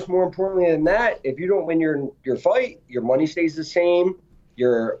 almost more importantly than that, if you don't win your fight, your money stays the same.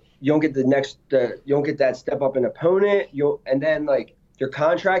 You don't get you don't get that step up in opponent. And then like your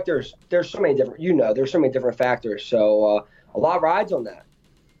contract, there's so many different factors. So a lot rides on that.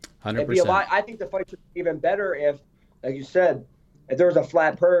 100%. I think the fights would be even better if, like you said, if there was a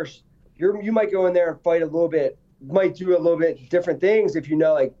flat purse, you might go in there and fight might do a little bit different things if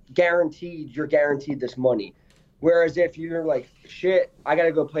like you're guaranteed this money. Whereas if you're like, shit, I got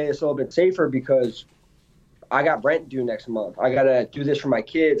to go play this a little bit safer because I got rent due next month. I got to do this for my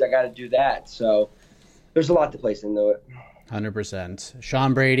kids. I got to do that. So there's a lot to place into it. 100%.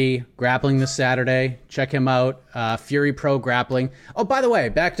 Sean Brady grappling this Saturday. Check him out. Fury Pro Grappling. Oh, by the way,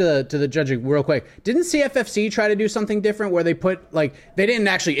 back to the judging real quick. Didn't CFFC try to do something different where they put they didn't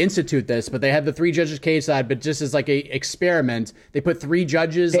actually institute this, but they had the 3 judges cage side, but just as like a experiment, they put 3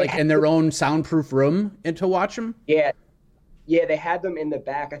 judges in their own soundproof room to watch them? Yeah. Yeah, they had them in the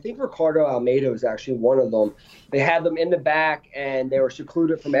back. I think Ricardo Almeida was actually one of them. They had them in the back and they were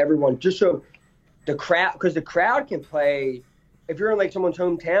secluded from everyone just so the crowd, because the crowd can play, if you're in like someone's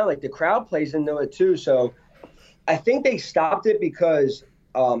hometown, like the crowd plays into it too. So I think they stopped it because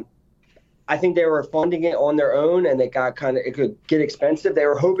I think they were funding it on their own and it could get expensive. They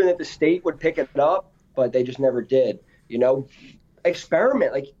were hoping that the state would pick it up, but they just never did.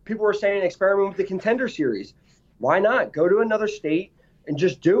 Experiment. Like people were saying, experiment with the Contender Series. Why not? Go to another state and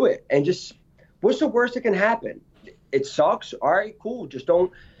just do it. And just, what's the worst that can happen? It sucks. All right, cool. Just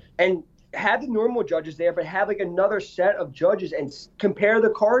don't. And have the normal judges there, but have like another set of judges and compare the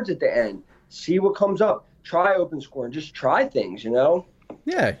cards at the end. See what comes up. Try open score and just try things,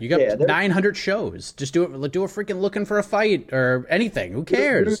 Yeah, you got 900 shows. Just do it. Do a freaking looking for a fight or anything. Who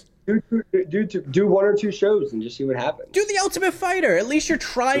cares? Do 1 or 2 shows and just see what happens. Do the Ultimate Fighter. At least you're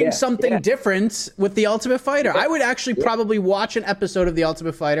trying something different with the Ultimate Fighter. I would actually probably watch an episode of the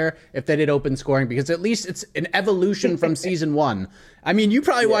Ultimate Fighter if they did open scoring, because at least it's an evolution from season 1. I mean, you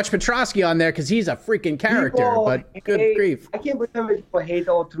probably watch Prochazka on there because he's a freaking character, but good grief. I can't believe how many people hate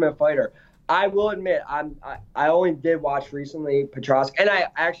the Ultimate Fighter. I will admit, I only did watch recently Prochazka, and I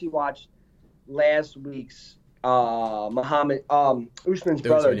actually watched last week's Muhammad Usman's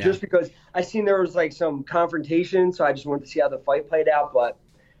brother, just because I seen there was like some confrontation, so I just wanted to see how the fight played out. But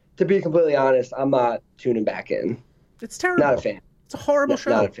to be completely honest, I'm not tuning back in. It's terrible. Not a fan. It's a horrible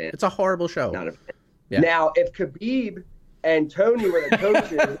show. Not a fan. It's a horrible show. Not a fan. Yeah. Now, if Khabib and Tony were the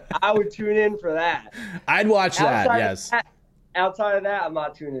coaches, I would tune in for that. I'd watch that. Yes. Outside of that, I'm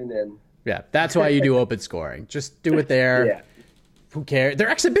not tuning in. Yeah, that's why you do open scoring. Just do it there. Yeah. Who cares? They're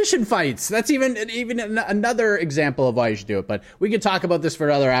exhibition fights. That's even another example of why you should do it. But we could talk about this for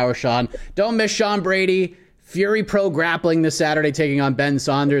another hour, Sean. Don't miss Sean Brady, Fury Pro Grappling this Saturday, taking on Ben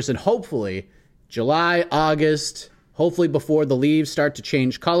Saunders. And hopefully, July, August, hopefully before the leaves start to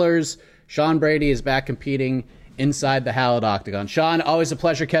change colors, Sean Brady is back competing inside the Hallowed Octagon. Sean, always a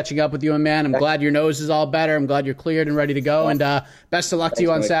pleasure catching up with you, man. I'm glad your nose is all better. I'm glad you're cleared and ready to go. And best of luck to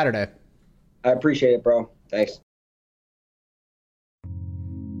you on Saturday. I appreciate it, bro. Thanks.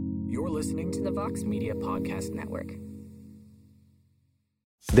 You're listening to the Vox Media Podcast Network.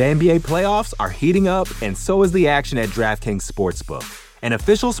 The NBA playoffs are heating up, and so is the action at DraftKings Sportsbook, an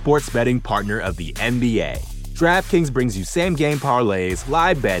official sports betting partner of the NBA. DraftKings brings you same-game parlays,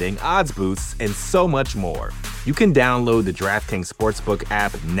 live betting, odds boosts, and so much more. You can download the DraftKings Sportsbook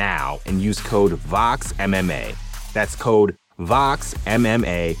app now and use code VOXMMA. That's code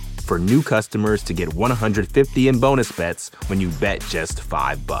VOXMMA for new customers to get $150 in bonus bets when you bet just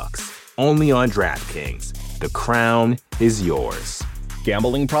 $5. Only on DraftKings. The crown is yours.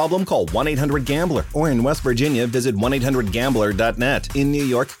 Gambling problem? Call 1-800-GAMBLER. Or in West Virginia, visit 1-800-GAMBLER.net. In New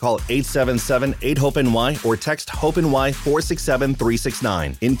York, call 877-8-HOPE-NY or text HOPE-NY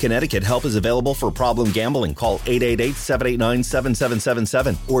 467-369. In Connecticut, help is available for problem gambling. Call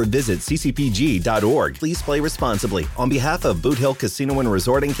 888-789-7777 or visit ccpg.org. Please play responsibly. On behalf of Boot Hill Casino and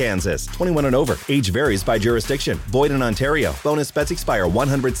Resort in Kansas, 21 and over. Age varies by jurisdiction. Void in Ontario. Bonus bets expire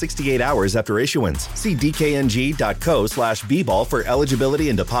 168 hours after issuance. See dkng.co/bball for eligibility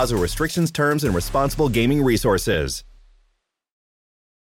and deposit restrictions, terms, and responsible gaming resources.